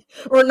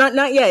 Or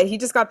not yet. He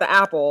just got the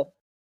apple,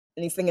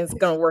 and he's thinking it's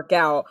gonna work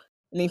out.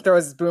 And he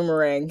throws his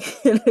boomerang,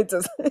 and it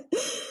doesn't.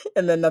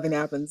 And then nothing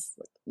happens.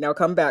 Now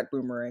come back,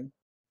 boomerang.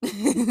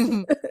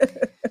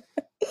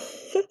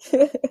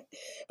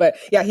 But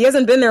yeah, he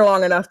hasn't been there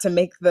long enough to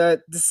make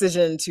the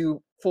decision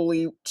to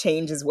fully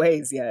change his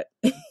ways yet.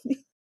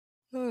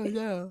 Oh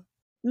no.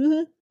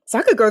 Mm-hmm.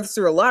 Sokka goes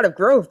through a lot of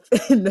growth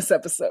in this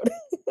episode.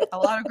 A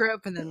lot of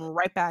growth and then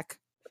right back.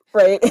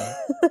 Right.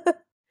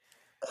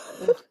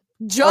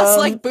 Just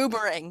like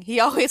Boomerang. He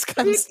always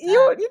comes back.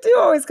 You do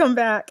always come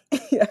back.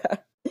 Yeah.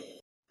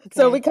 Okay.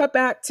 So we cut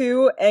back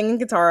to Aang and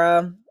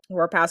Katara, who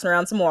are passing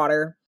around some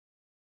water.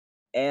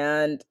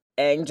 And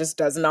Aang just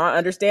does not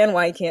understand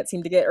why he can't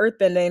seem to get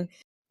earthbending.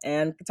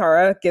 And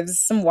Katara gives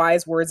some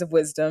wise words of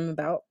wisdom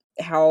about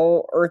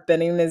how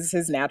earthbending is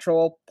his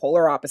natural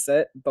polar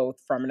opposite, both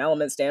from an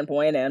element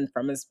standpoint and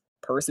from his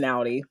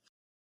personality.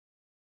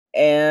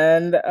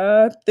 And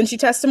then she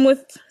tests him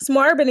with some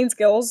waterbending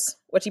skills,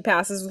 which he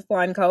passes with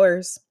flying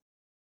colors.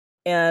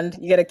 And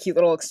you get a cute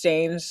little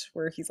exchange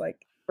where she's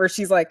like,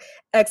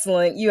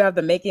 "Excellent, you have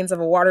the makings of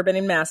a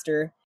waterbending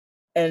master."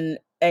 And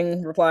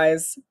Aang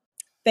replies,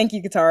 "Thank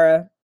you,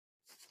 Katara.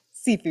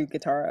 Seafood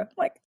Katara." I'm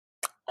like,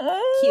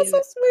 oh, cute.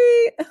 So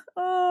sweet.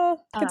 Oh,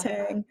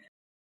 Katang.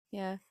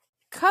 Yeah.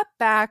 Cut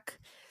back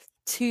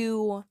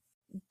to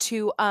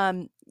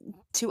Iroh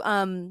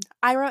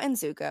and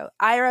Zuko.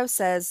 Iroh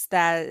says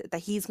that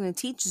he's going to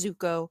teach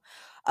Zuko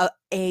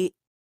a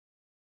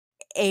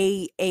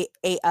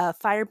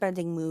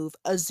firebending move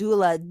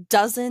Azula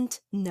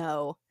doesn't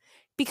know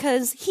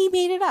because he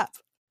made it up.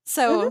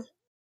 So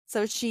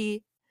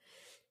she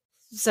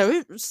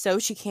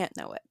can't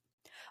know it.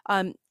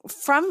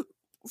 From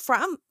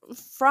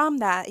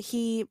that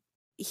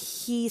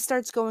he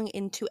starts going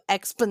into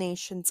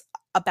explanations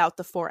about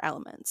the four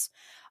elements.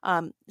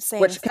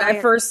 Saying, which, can I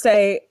first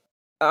say,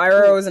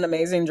 Iroh is an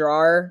amazing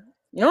drawer.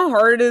 You know how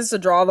hard it is to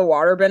draw the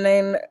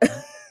waterbending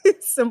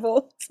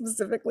symbol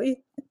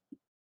specifically?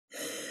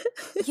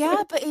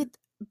 Yeah, but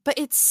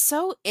it's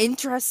so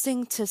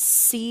interesting to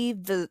see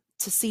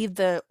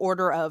the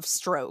order of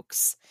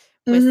strokes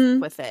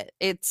with it.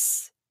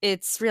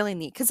 It's really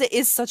neat because it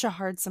is such a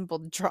hard symbol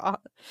to draw.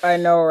 I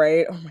know,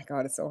 right? Oh my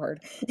god, it's so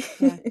hard.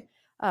 Yeah.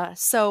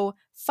 So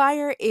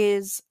fire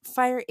is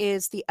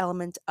the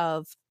element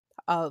of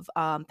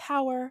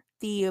power.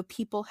 The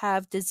people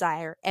have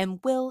desire and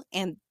will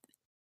and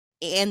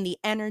the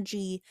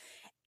energy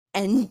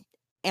and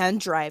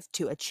drive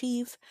to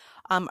achieve.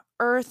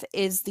 Earth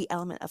is the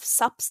element of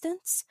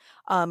substance.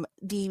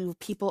 The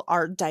people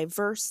are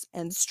diverse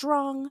and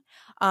strong.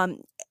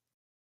 And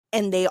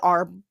they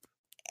are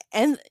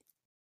and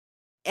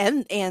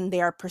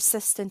they are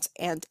persistent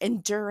and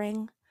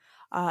enduring.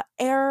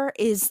 Air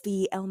is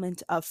the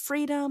element of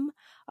freedom.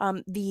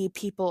 The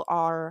people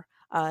are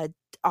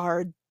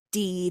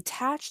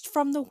detached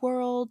from the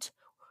world,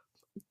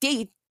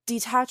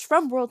 detached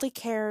from worldly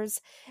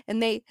cares,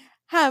 and they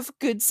have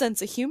good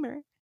sense of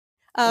humor.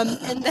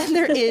 And then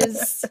there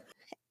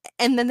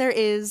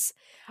is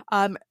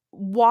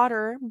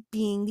water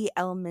being the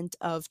element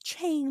of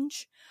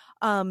change.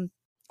 The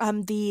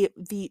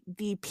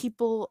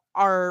people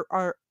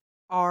are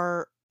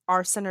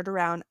centered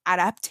around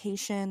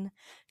adaptation,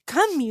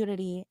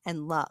 community,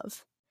 and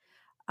love.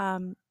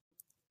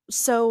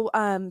 So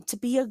to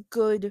be a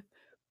good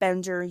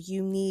bender,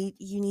 you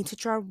need to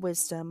draw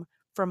wisdom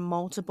from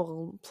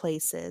multiple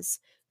places,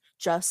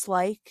 just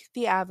like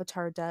the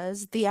Avatar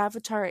does. The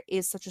Avatar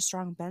is such a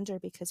strong bender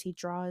because he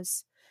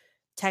draws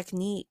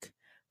technique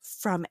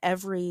from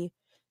every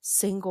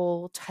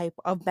single type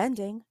of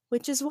bending,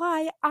 which is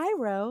why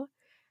Iroh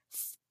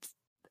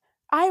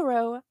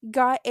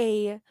got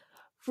a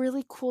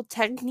really cool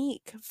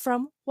technique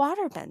from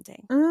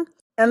waterbending.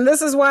 And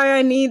this is why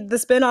I need the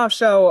spin-off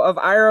show of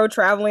Iroh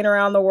traveling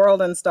around the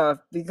world and stuff,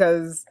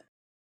 because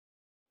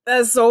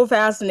that's so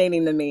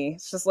fascinating to me.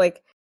 It's just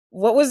like,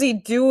 what was he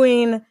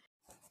doing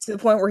to the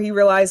point where he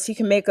realized he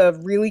can make a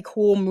really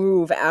cool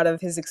move out of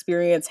his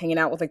experience hanging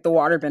out with like the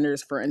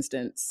waterbenders, for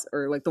instance,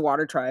 or like the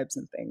water tribes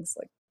and things.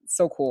 Like, it's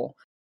so cool.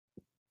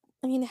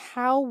 I mean,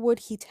 how would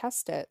he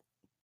test it?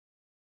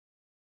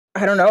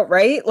 I don't know,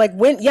 right? Like,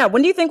 when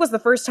do you think was the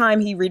first time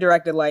he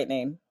redirected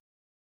lightning?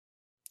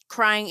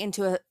 Crying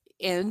into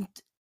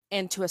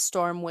a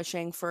storm,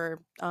 wishing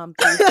for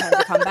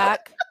to come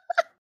back.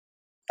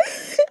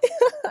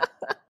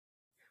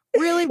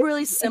 Really? really,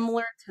 really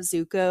similar to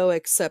Zuko,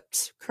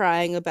 except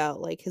crying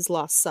about like his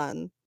lost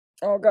son.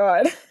 Oh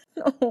God.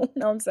 Oh,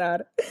 now I'm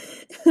sad.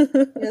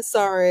 Yeah,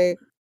 sorry.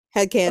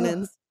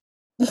 Headcanons.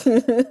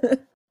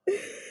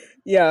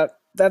 Yeah,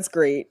 that's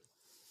great.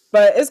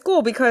 But it's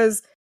cool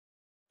because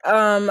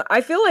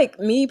I feel like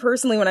me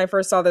personally, when I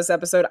first saw this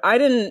episode, I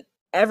didn't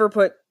ever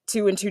put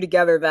two and two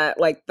together that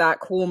like that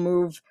cool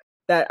move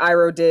that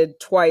Iroh did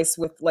twice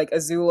with like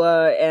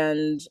Azula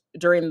and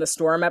during the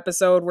Storm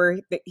episode where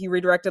he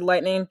redirected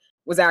lightning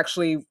was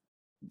actually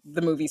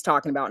the movie he's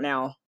talking about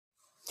now.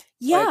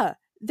 Yeah,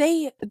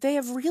 they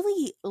have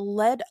really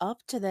led up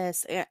to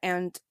this,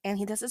 and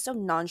he does it so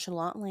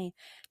nonchalantly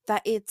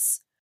that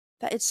it's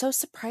so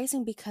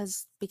surprising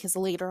because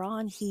later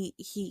on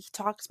he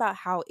talks about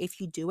how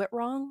if you do it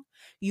wrong,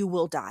 you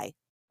will die.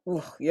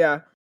 Ooh,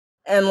 yeah.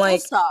 And Full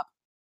like stop.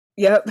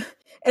 Yep.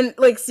 And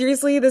like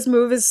seriously, this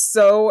move is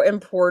so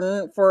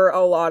important for a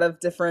lot of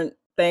different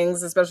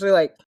things, especially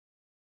like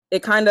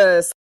it kind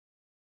of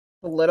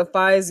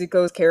solidifies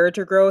Zuko's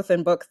character growth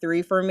in book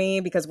 3 for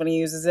me because when he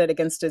uses it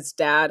against his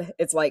dad,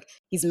 it's like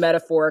he's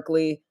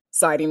metaphorically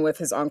siding with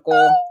his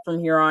uncle from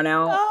here on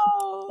out.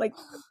 No. Like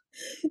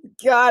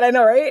God, I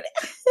know, right?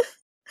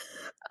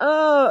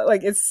 Oh,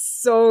 like it's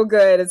so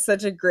good. It's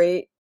such a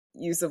great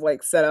use of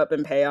like setup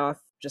and payoff,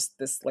 just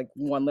this like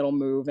one little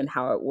move and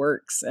how it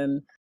works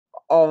and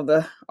all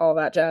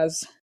that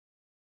jazz.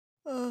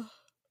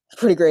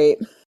 Pretty great.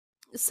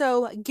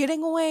 So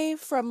getting away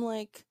from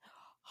like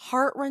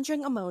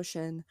heart-wrenching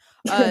emotion,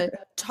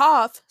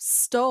 Toph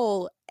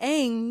stole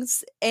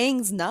Aang's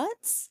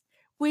nuts,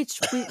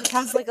 which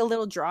has like a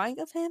little drawing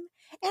of him,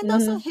 and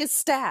also his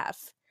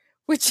staff,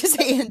 which is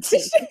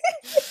antique.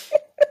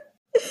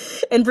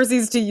 And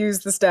proceeds to use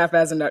the staff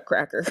as a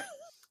nutcracker.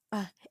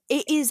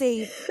 It's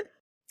a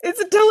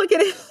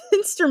delicate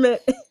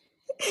instrument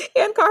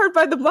and carved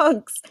by the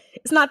monks.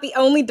 It's not the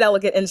only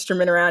delicate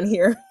instrument around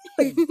here.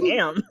 Like,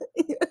 damn.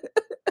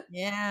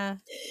 Yeah.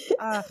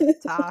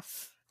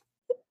 Toph.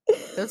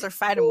 Those are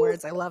fighting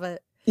words. I love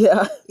it.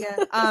 Yeah.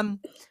 Yeah.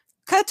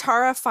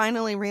 Katara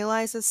finally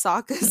realizes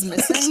Sokka's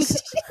missing.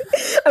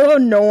 I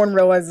love no one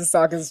realizes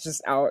Sokka's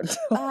just out.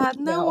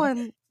 No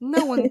one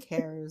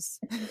cares.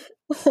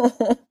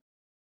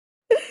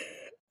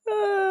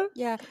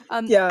 Yeah.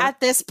 At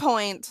this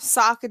point,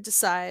 Sokka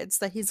decides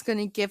that he's going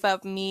to give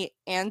up meat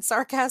and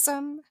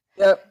sarcasm.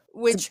 Yep.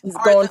 Which he's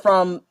going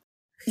from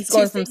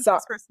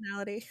Sokka's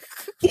personality.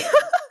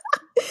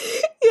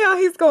 Yeah,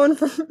 he's going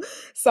from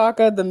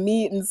Sokka, the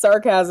meat and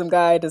sarcasm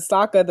guy, to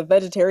Sokka, the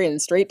vegetarian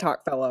and straight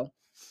talk fellow.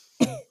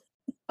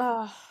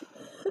 And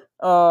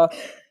yeah,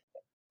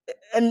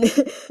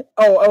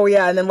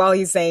 and then while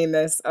he's saying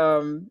this,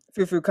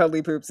 Fufu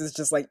Cuddly Poops is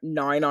just like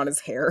gnawing on his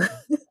hair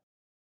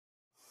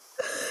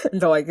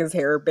until like his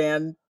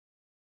hairband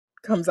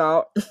comes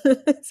out.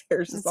 His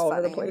hair's just all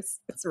over the place.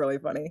 It's really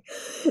funny.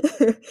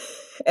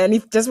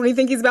 And just when you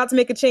think he's about to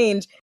make a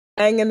change,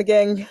 Aang and the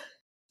gang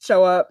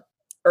show up,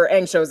 or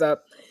Aang shows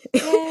up,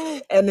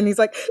 and then he's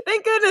like,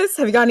 "Thank goodness,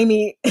 have you got any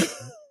meat?"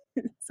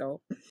 So,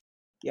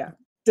 yeah,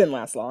 didn't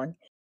last long.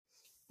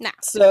 No.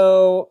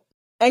 So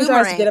Aang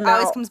tries to get him out.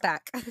 Always comes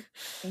back.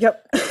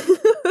 Yep.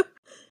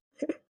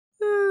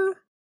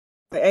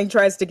 Aang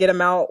tries to get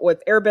him out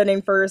with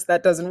airbending first.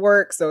 That doesn't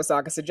work. So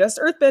Sokka suggests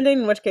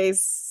earthbending, in which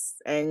case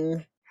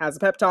Aang has a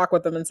pep talk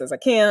with him and says, "I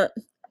can't."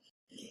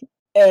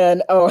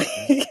 And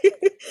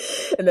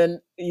and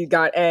then you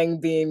got Aang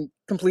being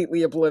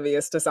completely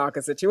oblivious to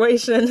Sokka's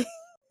situation.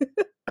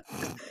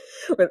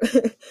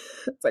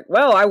 It's like,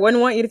 well, I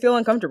wouldn't want you to feel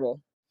uncomfortable.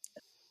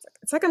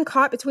 It's like I'm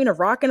caught between a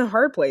rock and a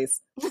hard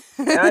place.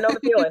 Yeah, I know the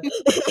feeling.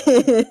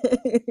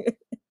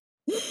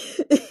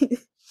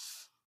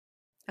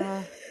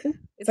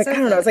 It's like, I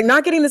don't know. It's like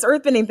not getting this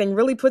earthbending thing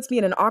really puts me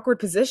in an awkward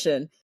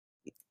position.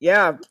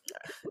 Yeah.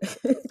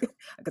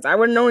 Because I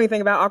wouldn't know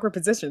anything about awkward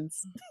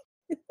positions.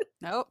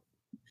 Nope.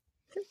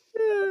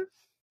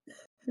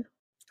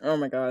 Oh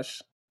my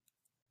gosh.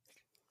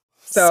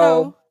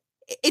 So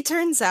it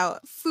turns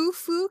out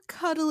Fufu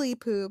Cuddly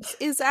Poops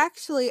is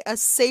actually a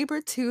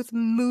saber-toothed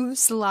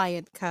moose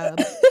lion cub.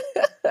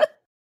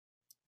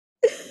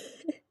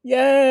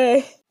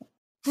 Yay.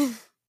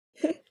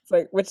 It's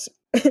like,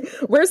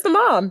 where's the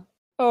mom?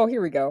 Oh,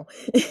 here we go.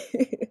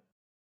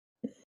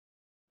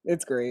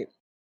 It's great.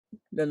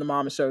 Then the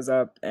mom shows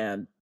up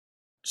and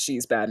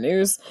she's bad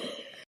news.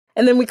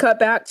 And then we cut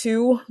back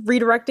to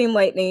redirecting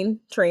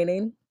lightning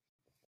training.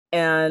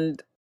 And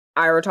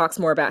Iroh talks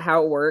more about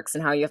how it works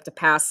and how you have to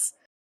pass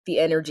the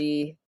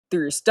energy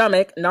through your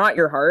stomach, not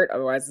your heart.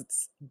 Otherwise,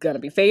 it's going to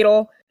be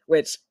fatal.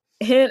 Which,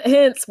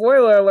 hint,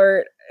 spoiler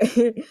alert.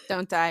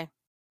 Don't die.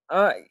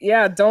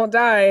 Yeah, don't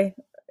die.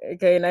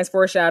 Okay, nice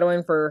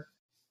foreshadowing for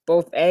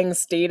both Aang's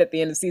state at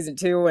the end of season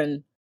 2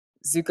 and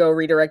Zuko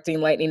redirecting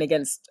lightning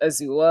against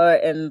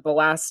Azula in the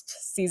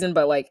last season,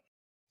 but like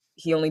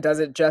he only does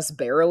it just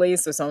barely,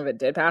 so some of it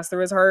did pass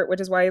through his heart,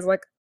 which is why he's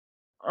like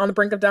on the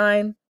brink of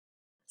dying.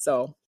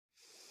 So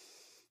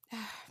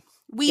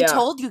we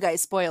told you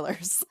guys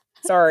spoilers.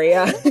 Sorry,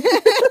 yeah.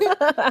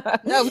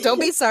 No, don't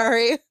be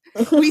sorry.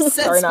 We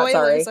said Sorry, not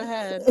sorry. spoilers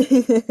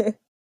ahead.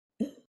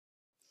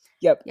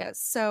 Yep. Yes.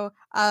 So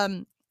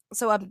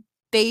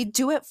they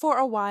do it for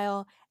a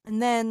while,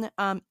 and then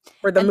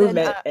For the and then,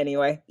 movement,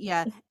 anyway.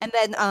 yeah, and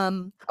then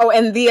Oh,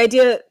 and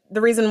the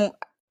reason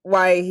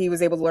why he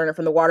was able to learn it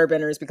from the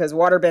waterbender is because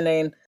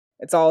waterbending,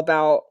 it's all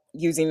about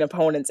using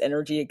opponent's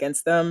energy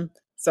against them.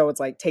 So it's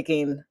like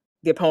taking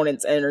the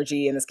opponent's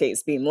energy, in this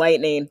case being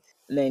lightning,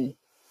 and then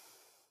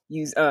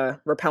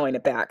repelling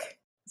it back.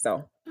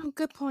 So oh,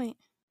 good point.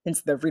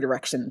 hence the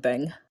redirection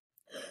thing.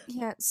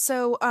 Yeah.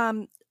 So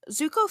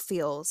Zuko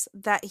feels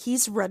that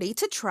he's ready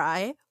to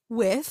try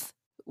with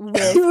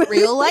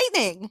real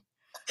lightning.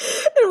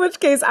 In which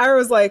case, I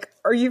was like,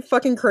 "Are you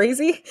fucking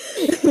crazy?"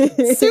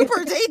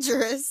 Super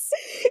dangerous.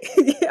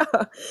 Yeah.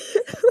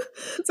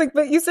 It's like,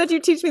 but you said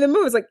you'd teach me the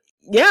moves. Like,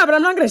 yeah, but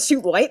I'm not going to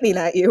shoot lightning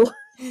at you.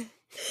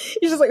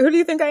 He's just like, who do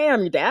you think I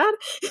am, your dad?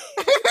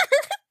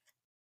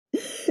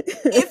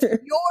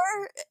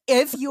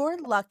 If you're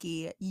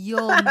lucky,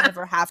 you'll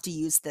never have to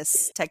use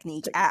this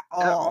technique at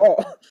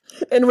all.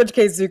 In which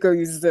case, Zuko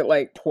uses it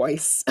like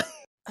twice.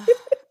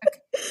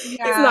 He's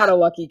not a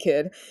lucky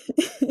kid.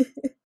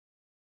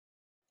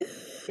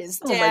 His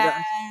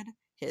dad,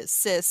 his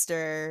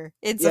sister.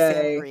 It's a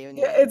family reunion.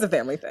 Yeah, it's a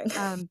family thing.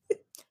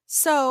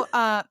 So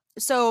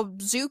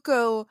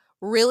Zuko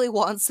really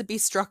wants to be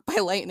struck by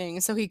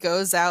lightning, so he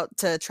goes out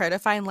to try to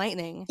find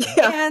lightning.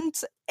 Yeah.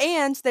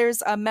 And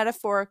there's a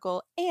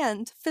metaphorical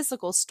and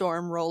physical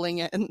storm rolling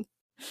in.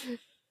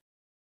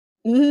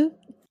 Mm-hmm.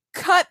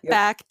 Cut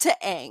back to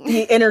Aang.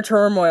 The inner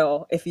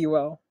turmoil, if you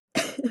will.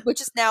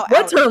 Which is now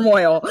What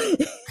turmoil?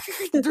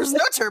 There's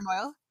no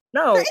turmoil.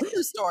 No. There is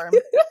no storm.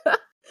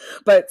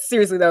 But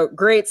seriously though,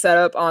 great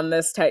setup on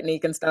this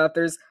technique and stuff.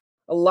 There's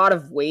a lot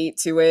of weight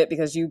to it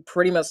because you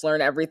pretty much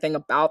learn everything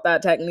about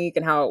that technique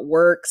and how it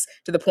works,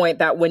 to the point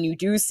that when you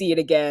do see it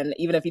again,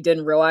 even if you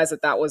didn't realize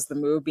that was the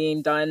move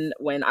being done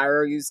when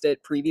Iroh used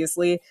it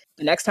previously,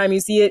 the next time you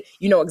see it,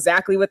 you know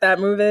exactly what that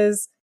move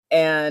is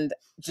and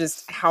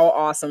just how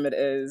awesome it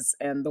is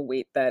and the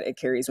weight that it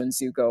carries when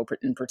Zuko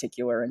in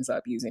particular ends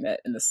up using it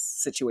in the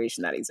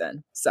situation that he's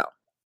in. So,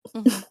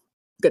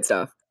 good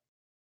stuff.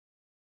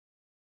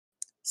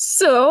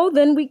 So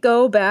then we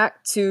go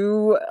back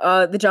to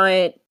the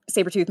giant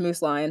saber-toothed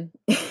moose lion.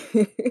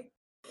 Which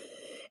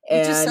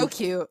is so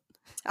cute.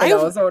 I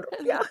know,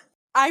 yeah.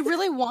 I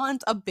really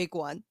want a big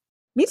one.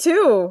 Me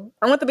too.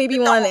 I want the baby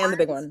one and the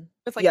big one.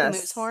 With like the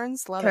moose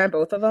horns. Love Can I it. have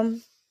both of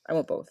them? I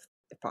want both,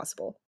 if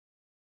possible.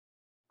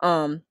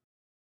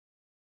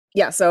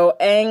 Yeah, so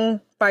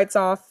Aang fights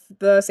off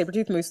the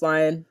saber-toothed moose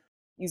lion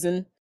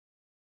using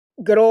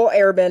good old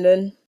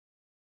airbending.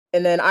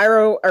 And then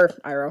Iroh.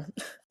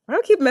 I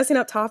don't keep messing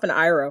up Toph and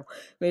Iroh.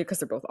 Maybe because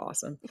they're both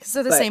awesome. Because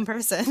they're the same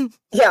person.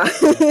 Yeah.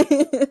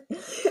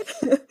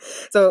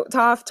 So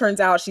Toph, turns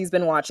out she's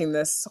been watching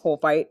this whole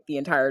fight the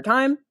entire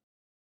time.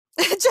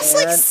 Just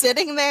like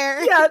sitting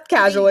there. Yeah,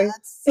 casually.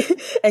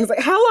 Aang's like,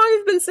 how long have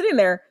you been sitting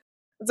there?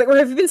 It's like, well,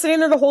 have you been sitting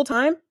there the whole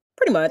time?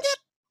 Pretty much.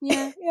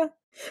 Yeah. Yeah.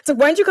 It's like,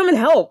 why didn't you come and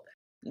help?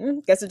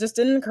 Guess it just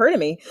didn't occur to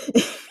me.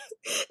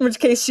 In which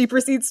case she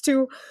proceeds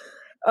to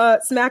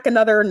smack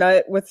another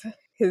nut with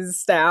his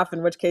staff,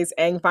 in which case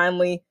Aang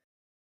finally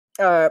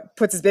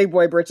puts his big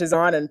boy britches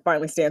on and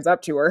finally stands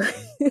up to her.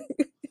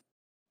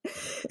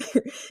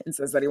 And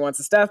says that he wants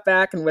his stuff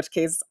back, in which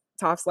case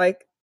Toph's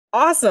like,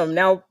 awesome,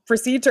 now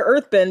proceed to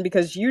earthbend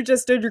because you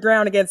just stood your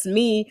ground against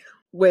me,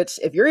 which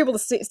if you're able to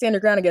stand your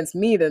ground against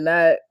me, then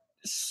that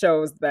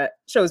shows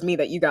me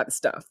that you got the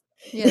stuff.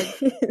 Yeah.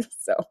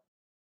 So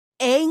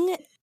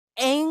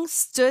Aang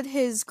stood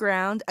his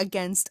ground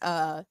against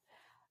a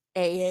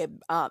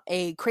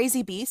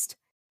crazy beast,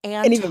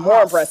 and even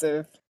more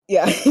impressive,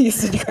 yeah, he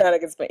stood your ground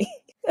against me.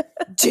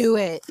 Do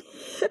it.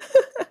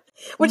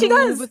 Which he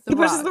does. He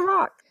pushes the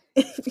rock.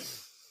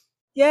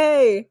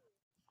 Yay.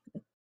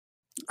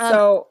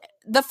 So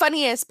the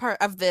funniest part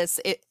of this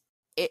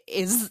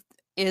is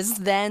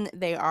then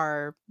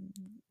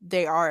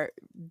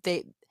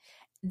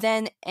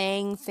then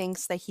Aang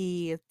thinks that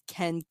he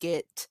can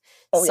get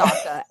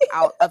Sokka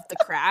out of the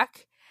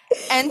crack,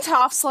 and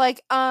Toph's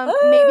like,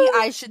 maybe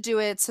I should do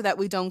it so that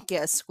we don't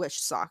get a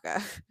squished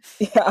Sokka.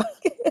 Yeah.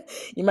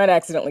 You might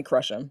accidentally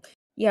crush him.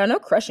 Yeah, no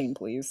crushing,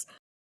 please.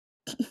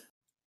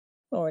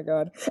 Oh my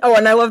god. Oh,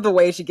 and I love the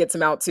way she gets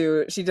him out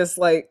too. She just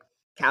like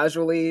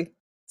casually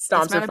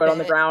stomps her foot on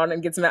the ground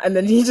and gets him out, and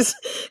then he just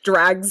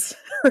drags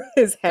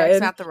his head.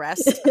 Drags out the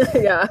rest.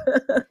 Yeah.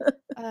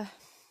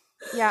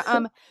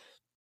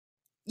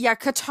 Yeah,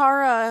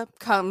 Katara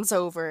comes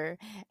over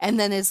and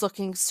then is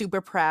looking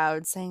super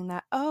proud, saying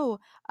that, you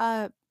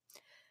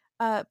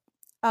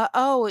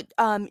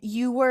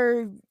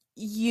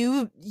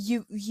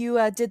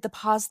did the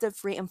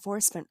positive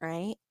reinforcement,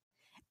 right?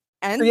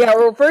 And yeah,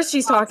 well, first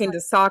she's talking to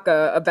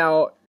Sokka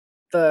about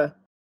the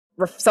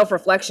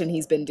self-reflection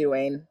he's been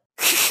doing.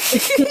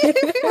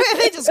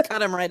 They just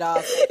cut him right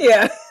off.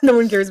 Yeah, no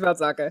one cares about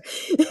Sokka.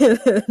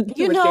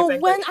 You know,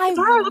 when I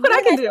look what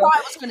I can do. Thought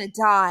I was gonna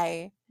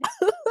die.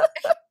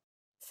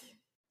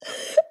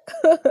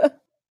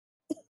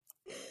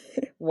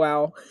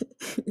 Wow.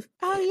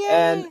 Oh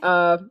And yay!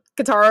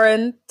 Katara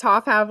and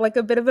Toph have like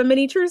a bit of a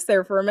mini truce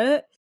there for a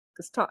minute.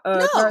 Because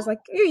Katara's No. like,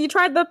 you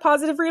tried the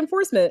positive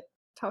reinforcement.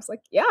 Toph's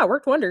like, yeah, it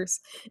worked wonders.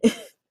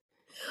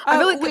 I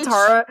feel like Which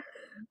Katara.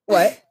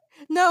 What?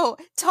 no,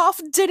 Toph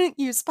didn't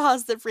use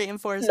positive No.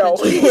 reinforcement.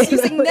 She was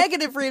using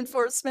negative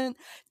reinforcement.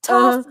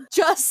 Toph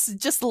Uh-huh.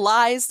 just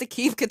lies to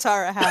keep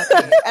Katara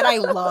happy, and I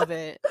love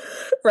it.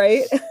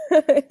 Right?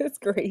 It's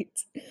great.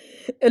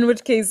 In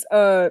which case,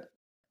 I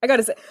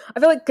gotta say, I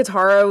feel like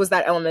Katara was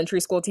that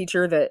elementary school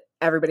teacher that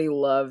everybody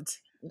loved.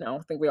 You know,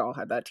 I think we all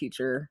had that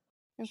teacher.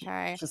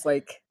 Okay. Just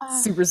like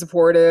Uh, super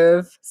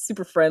supportive,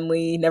 super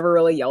friendly, never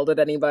really yelled at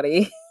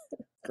anybody.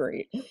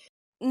 Great.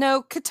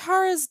 no,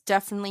 Katara's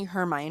definitely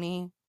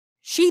Hermione.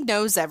 She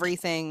knows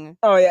everything.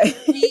 Oh yeah.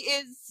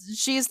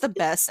 She's the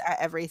best at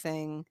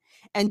everything.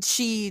 And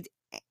she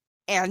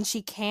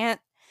can't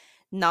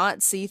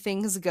not see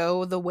things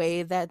go the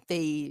way that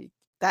they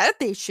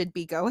should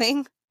be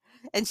going.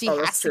 And she Oh,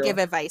 that's has to give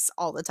true. advice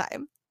all the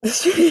time.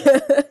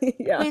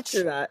 Yeah, true Which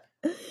that.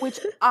 which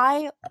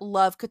I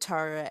love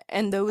Katara,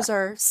 and those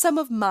are some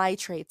of my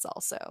traits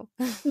also.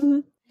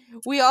 Mhm.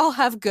 We all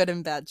have good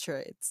and bad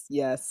traits.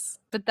 Yes.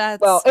 But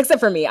Well, that's except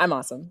for me, I'm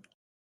awesome.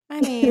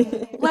 I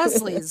mean,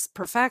 Leslie's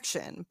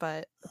perfection,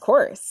 but Of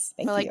course.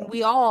 Thank like you.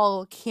 we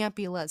all can't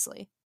be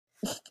Leslie.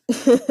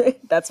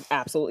 That's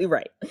absolutely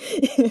right.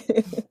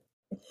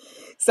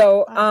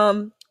 So,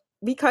 Uh,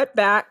 we cut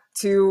back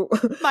to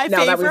My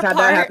now that we've favorite had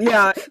that part.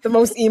 yeah, the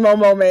most emo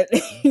moment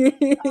in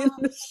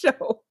the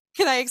show.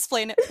 Can I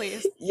explain it,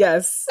 please?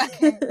 Yes.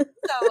 Okay.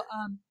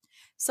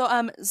 So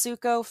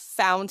Zuko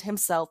found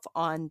himself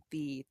on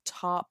the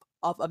top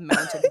of a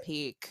mountain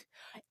peak.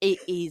 It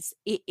is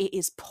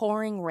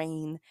pouring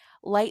rain,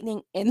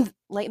 lightning in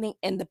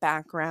the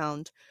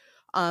background.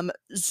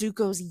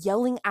 Zuko's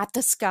yelling at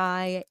the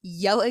sky,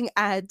 yelling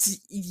at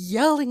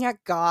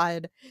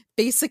God,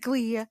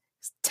 basically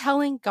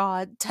telling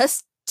God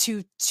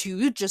to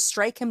just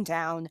strike him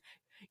down.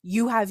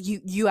 You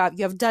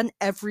have done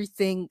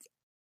everything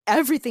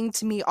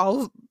to me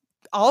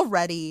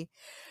already.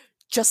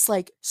 Just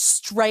like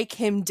strike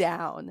him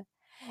down.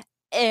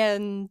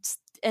 And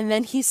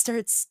then he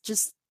starts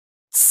just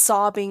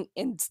sobbing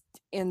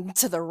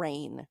into the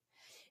rain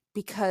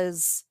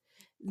because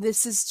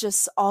this is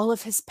just all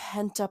of his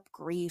pent up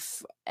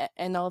grief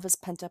and all of his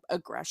pent up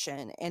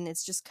aggression, and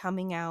it's just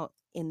coming out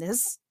in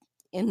this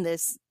in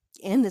this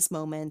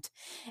moment,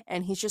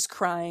 and he's just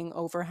crying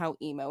over how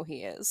emo he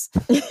is.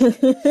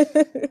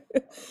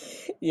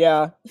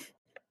 Yeah.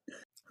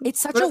 It's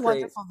such But a it's great.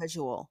 wonderful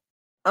visual.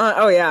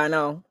 Oh yeah, I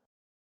know.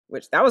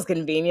 Which that was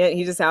convenient.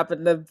 He just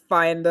happened to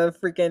find the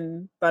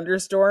freaking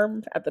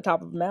thunderstorm at the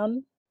top of the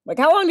mountain. Like,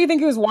 how long do you think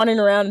he was wandering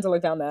around until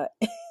he found that?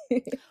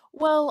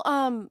 Well,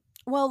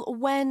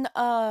 when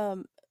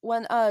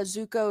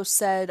Zuko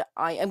said,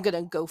 "I am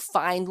gonna go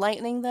find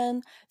lightning,"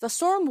 then the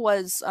storm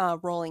was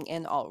rolling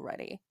in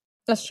already.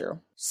 That's true.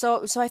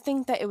 So I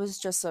think that it was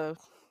just a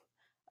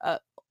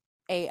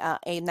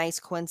a nice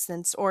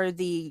coincidence, or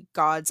the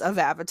gods of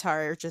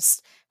Avatar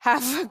just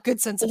have a good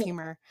sense of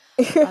humor,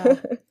 uh,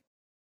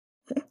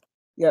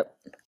 Yep.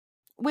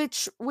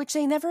 which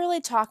they never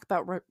really talk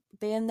about.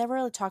 They never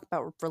really talk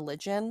about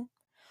religion,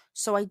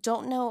 so I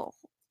don't know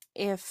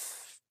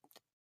if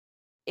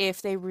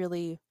they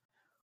really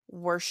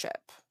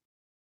worship.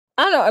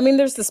 I don't know. I mean,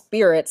 there's the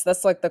spirits.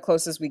 That's like the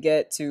closest we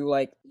get to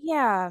like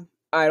Yeah.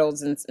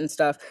 idols and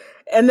stuff.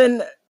 And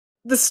then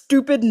the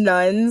stupid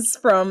nuns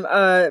from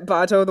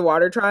Bato the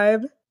Water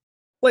Tribe.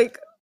 Like,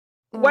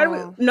 why do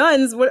Mm,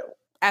 nuns?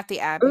 at the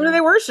Who do they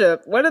Abbey.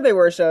 worship? What do they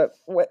worship?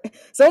 What?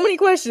 So many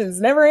questions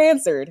never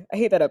answered. I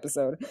hate that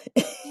episode.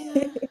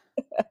 Yeah.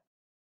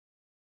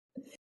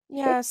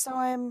 Yeah, so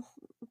I'm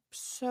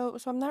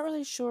not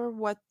really sure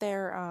what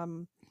their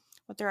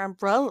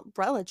umbrella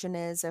religion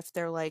is, if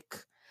they're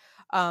like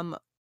um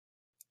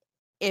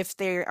if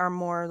they are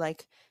more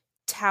like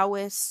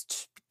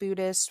Taoist,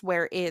 Buddhist,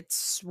 where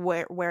it's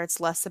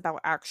less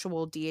about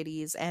actual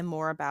deities and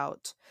more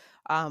about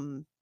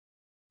um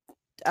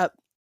uh,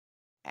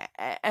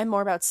 and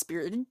more about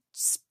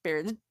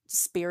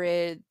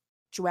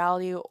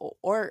spirituality,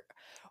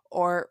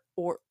 or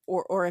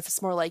if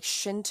it's more like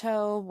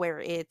Shinto, where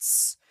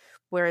it's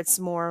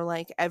more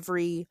like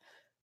every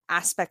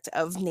aspect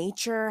of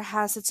nature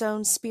has its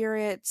own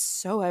spirit.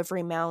 So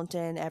every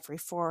mountain, every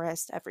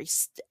forest, every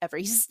stream,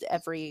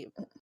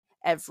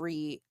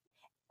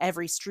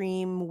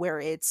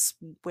 where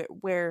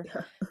that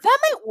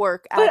might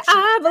work But actually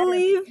I better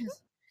believe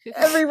because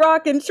every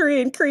rock and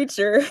tree and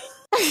creature no,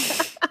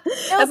 has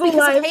a because of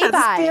life, has a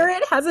Heibai.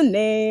 spirit, has a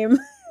name.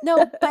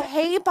 No, but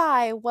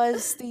Heibai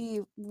was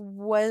the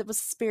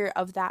spirit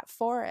of that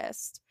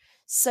forest.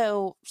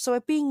 So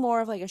it being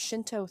more of like a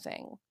Shinto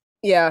thing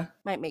Yeah,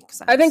 might make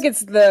I think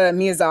sense. it's the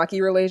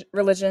Miyazaki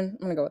religion.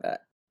 I'm gonna go with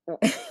that.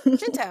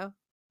 Shinto.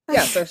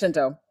 Yeah, so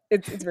Shinto.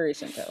 It's very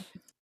Shinto,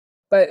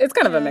 but it's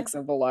kind of a Yeah. mix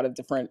of a lot of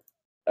different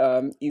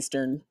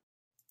Eastern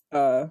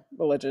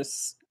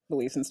religious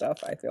beliefs and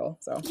stuff. I feel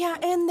so. Yeah,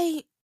 and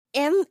they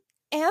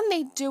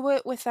do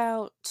it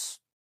without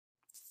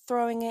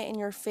throwing it in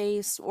your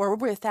face or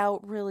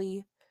without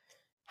really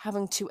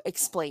having to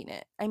explain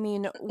it. I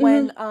mean,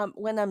 when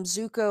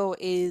Zuko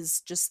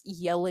is just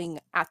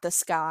yelling at the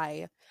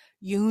sky,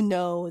 you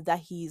know that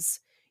he's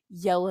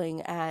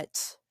yelling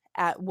at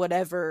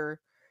whatever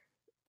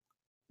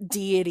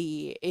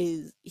deity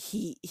is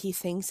he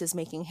thinks is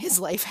making his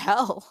life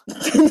hell.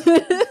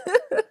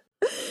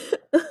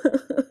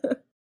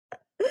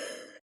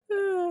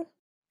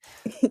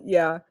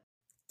 Yeah.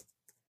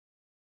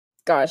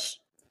 Gosh.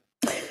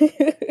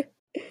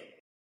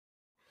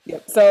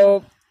 Yep.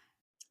 So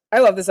I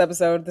love this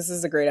episode. This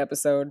is a great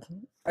episode.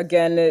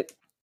 Again, it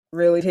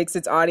really takes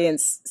its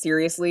audience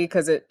seriously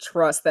because it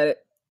trusts that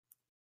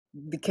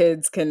the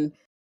kids can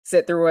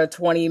sit through a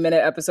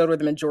 20-minute episode where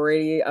the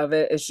majority of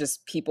it is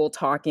just people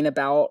talking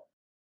about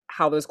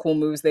how those cool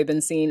moves they've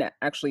been seeing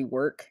actually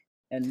work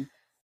and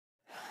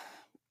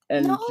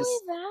Not just only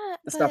that,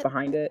 the stuff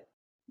behind it.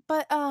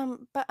 But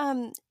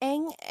Aang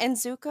and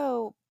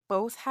Zuko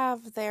both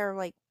have their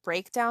like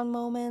breakdown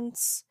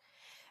moments,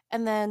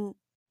 and then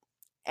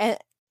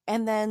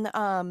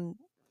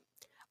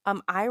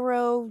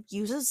Iroh,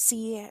 you just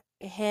see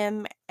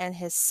him and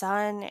his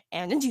son,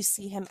 and then you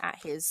see him at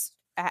his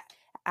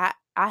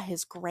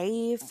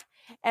grave,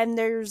 and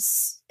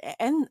there's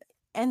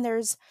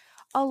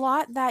a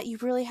lot that you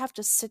really have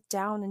to sit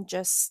down and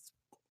just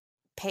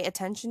pay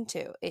attention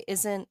to. It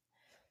isn't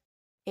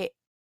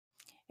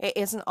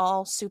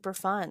all super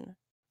fun,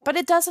 but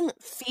it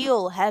doesn't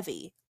feel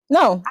heavy.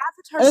 No,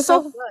 Avatar's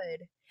so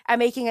good at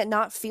making it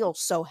not feel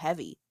so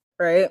heavy.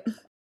 Right?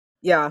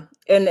 Yeah,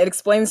 and it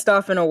explains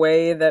stuff in a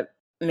way that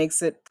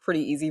makes it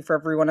pretty easy for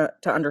everyone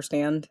to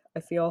understand,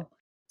 I feel.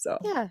 So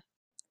yeah,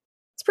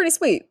 it's pretty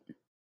sweet.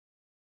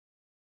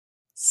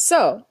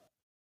 So,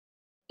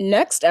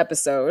 next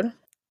episode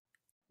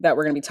that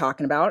we're going to be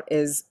talking about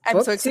is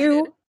Book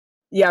 2.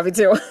 Yeah, me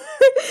too.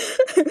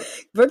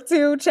 Book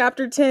 2,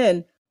 Chapter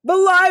 10. The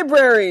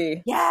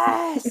Library!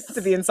 Yes!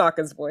 To be in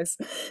Sokka's voice.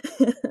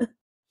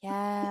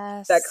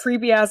 Yes. That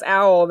creepy-ass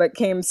owl that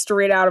came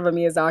straight out of a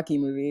Miyazaki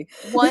movie.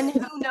 One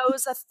who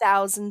knows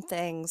 1,000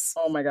 things.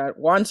 Oh my god.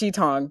 Wan Chi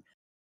Tong.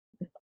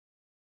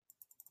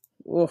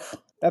 Oof.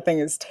 That thing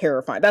is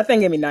terrifying. That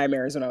thing gave me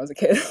nightmares when I was a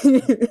kid.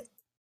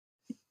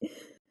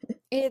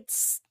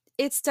 It's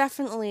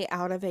definitely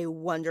out of a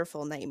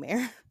wonderful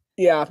nightmare.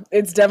 Yeah,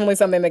 it's definitely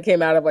something that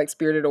came out of like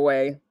Spirited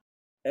Away.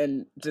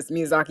 And just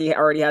Miyazaki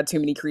already had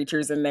too many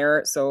creatures in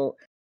there, so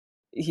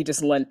he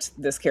just lent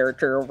this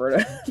character over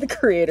to the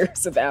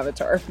creators of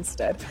Avatar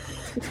instead.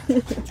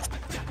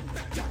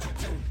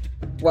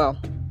 Well,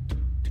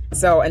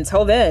 so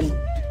until then,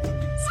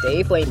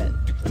 stay flamin'.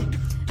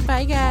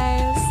 Bye,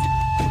 guys.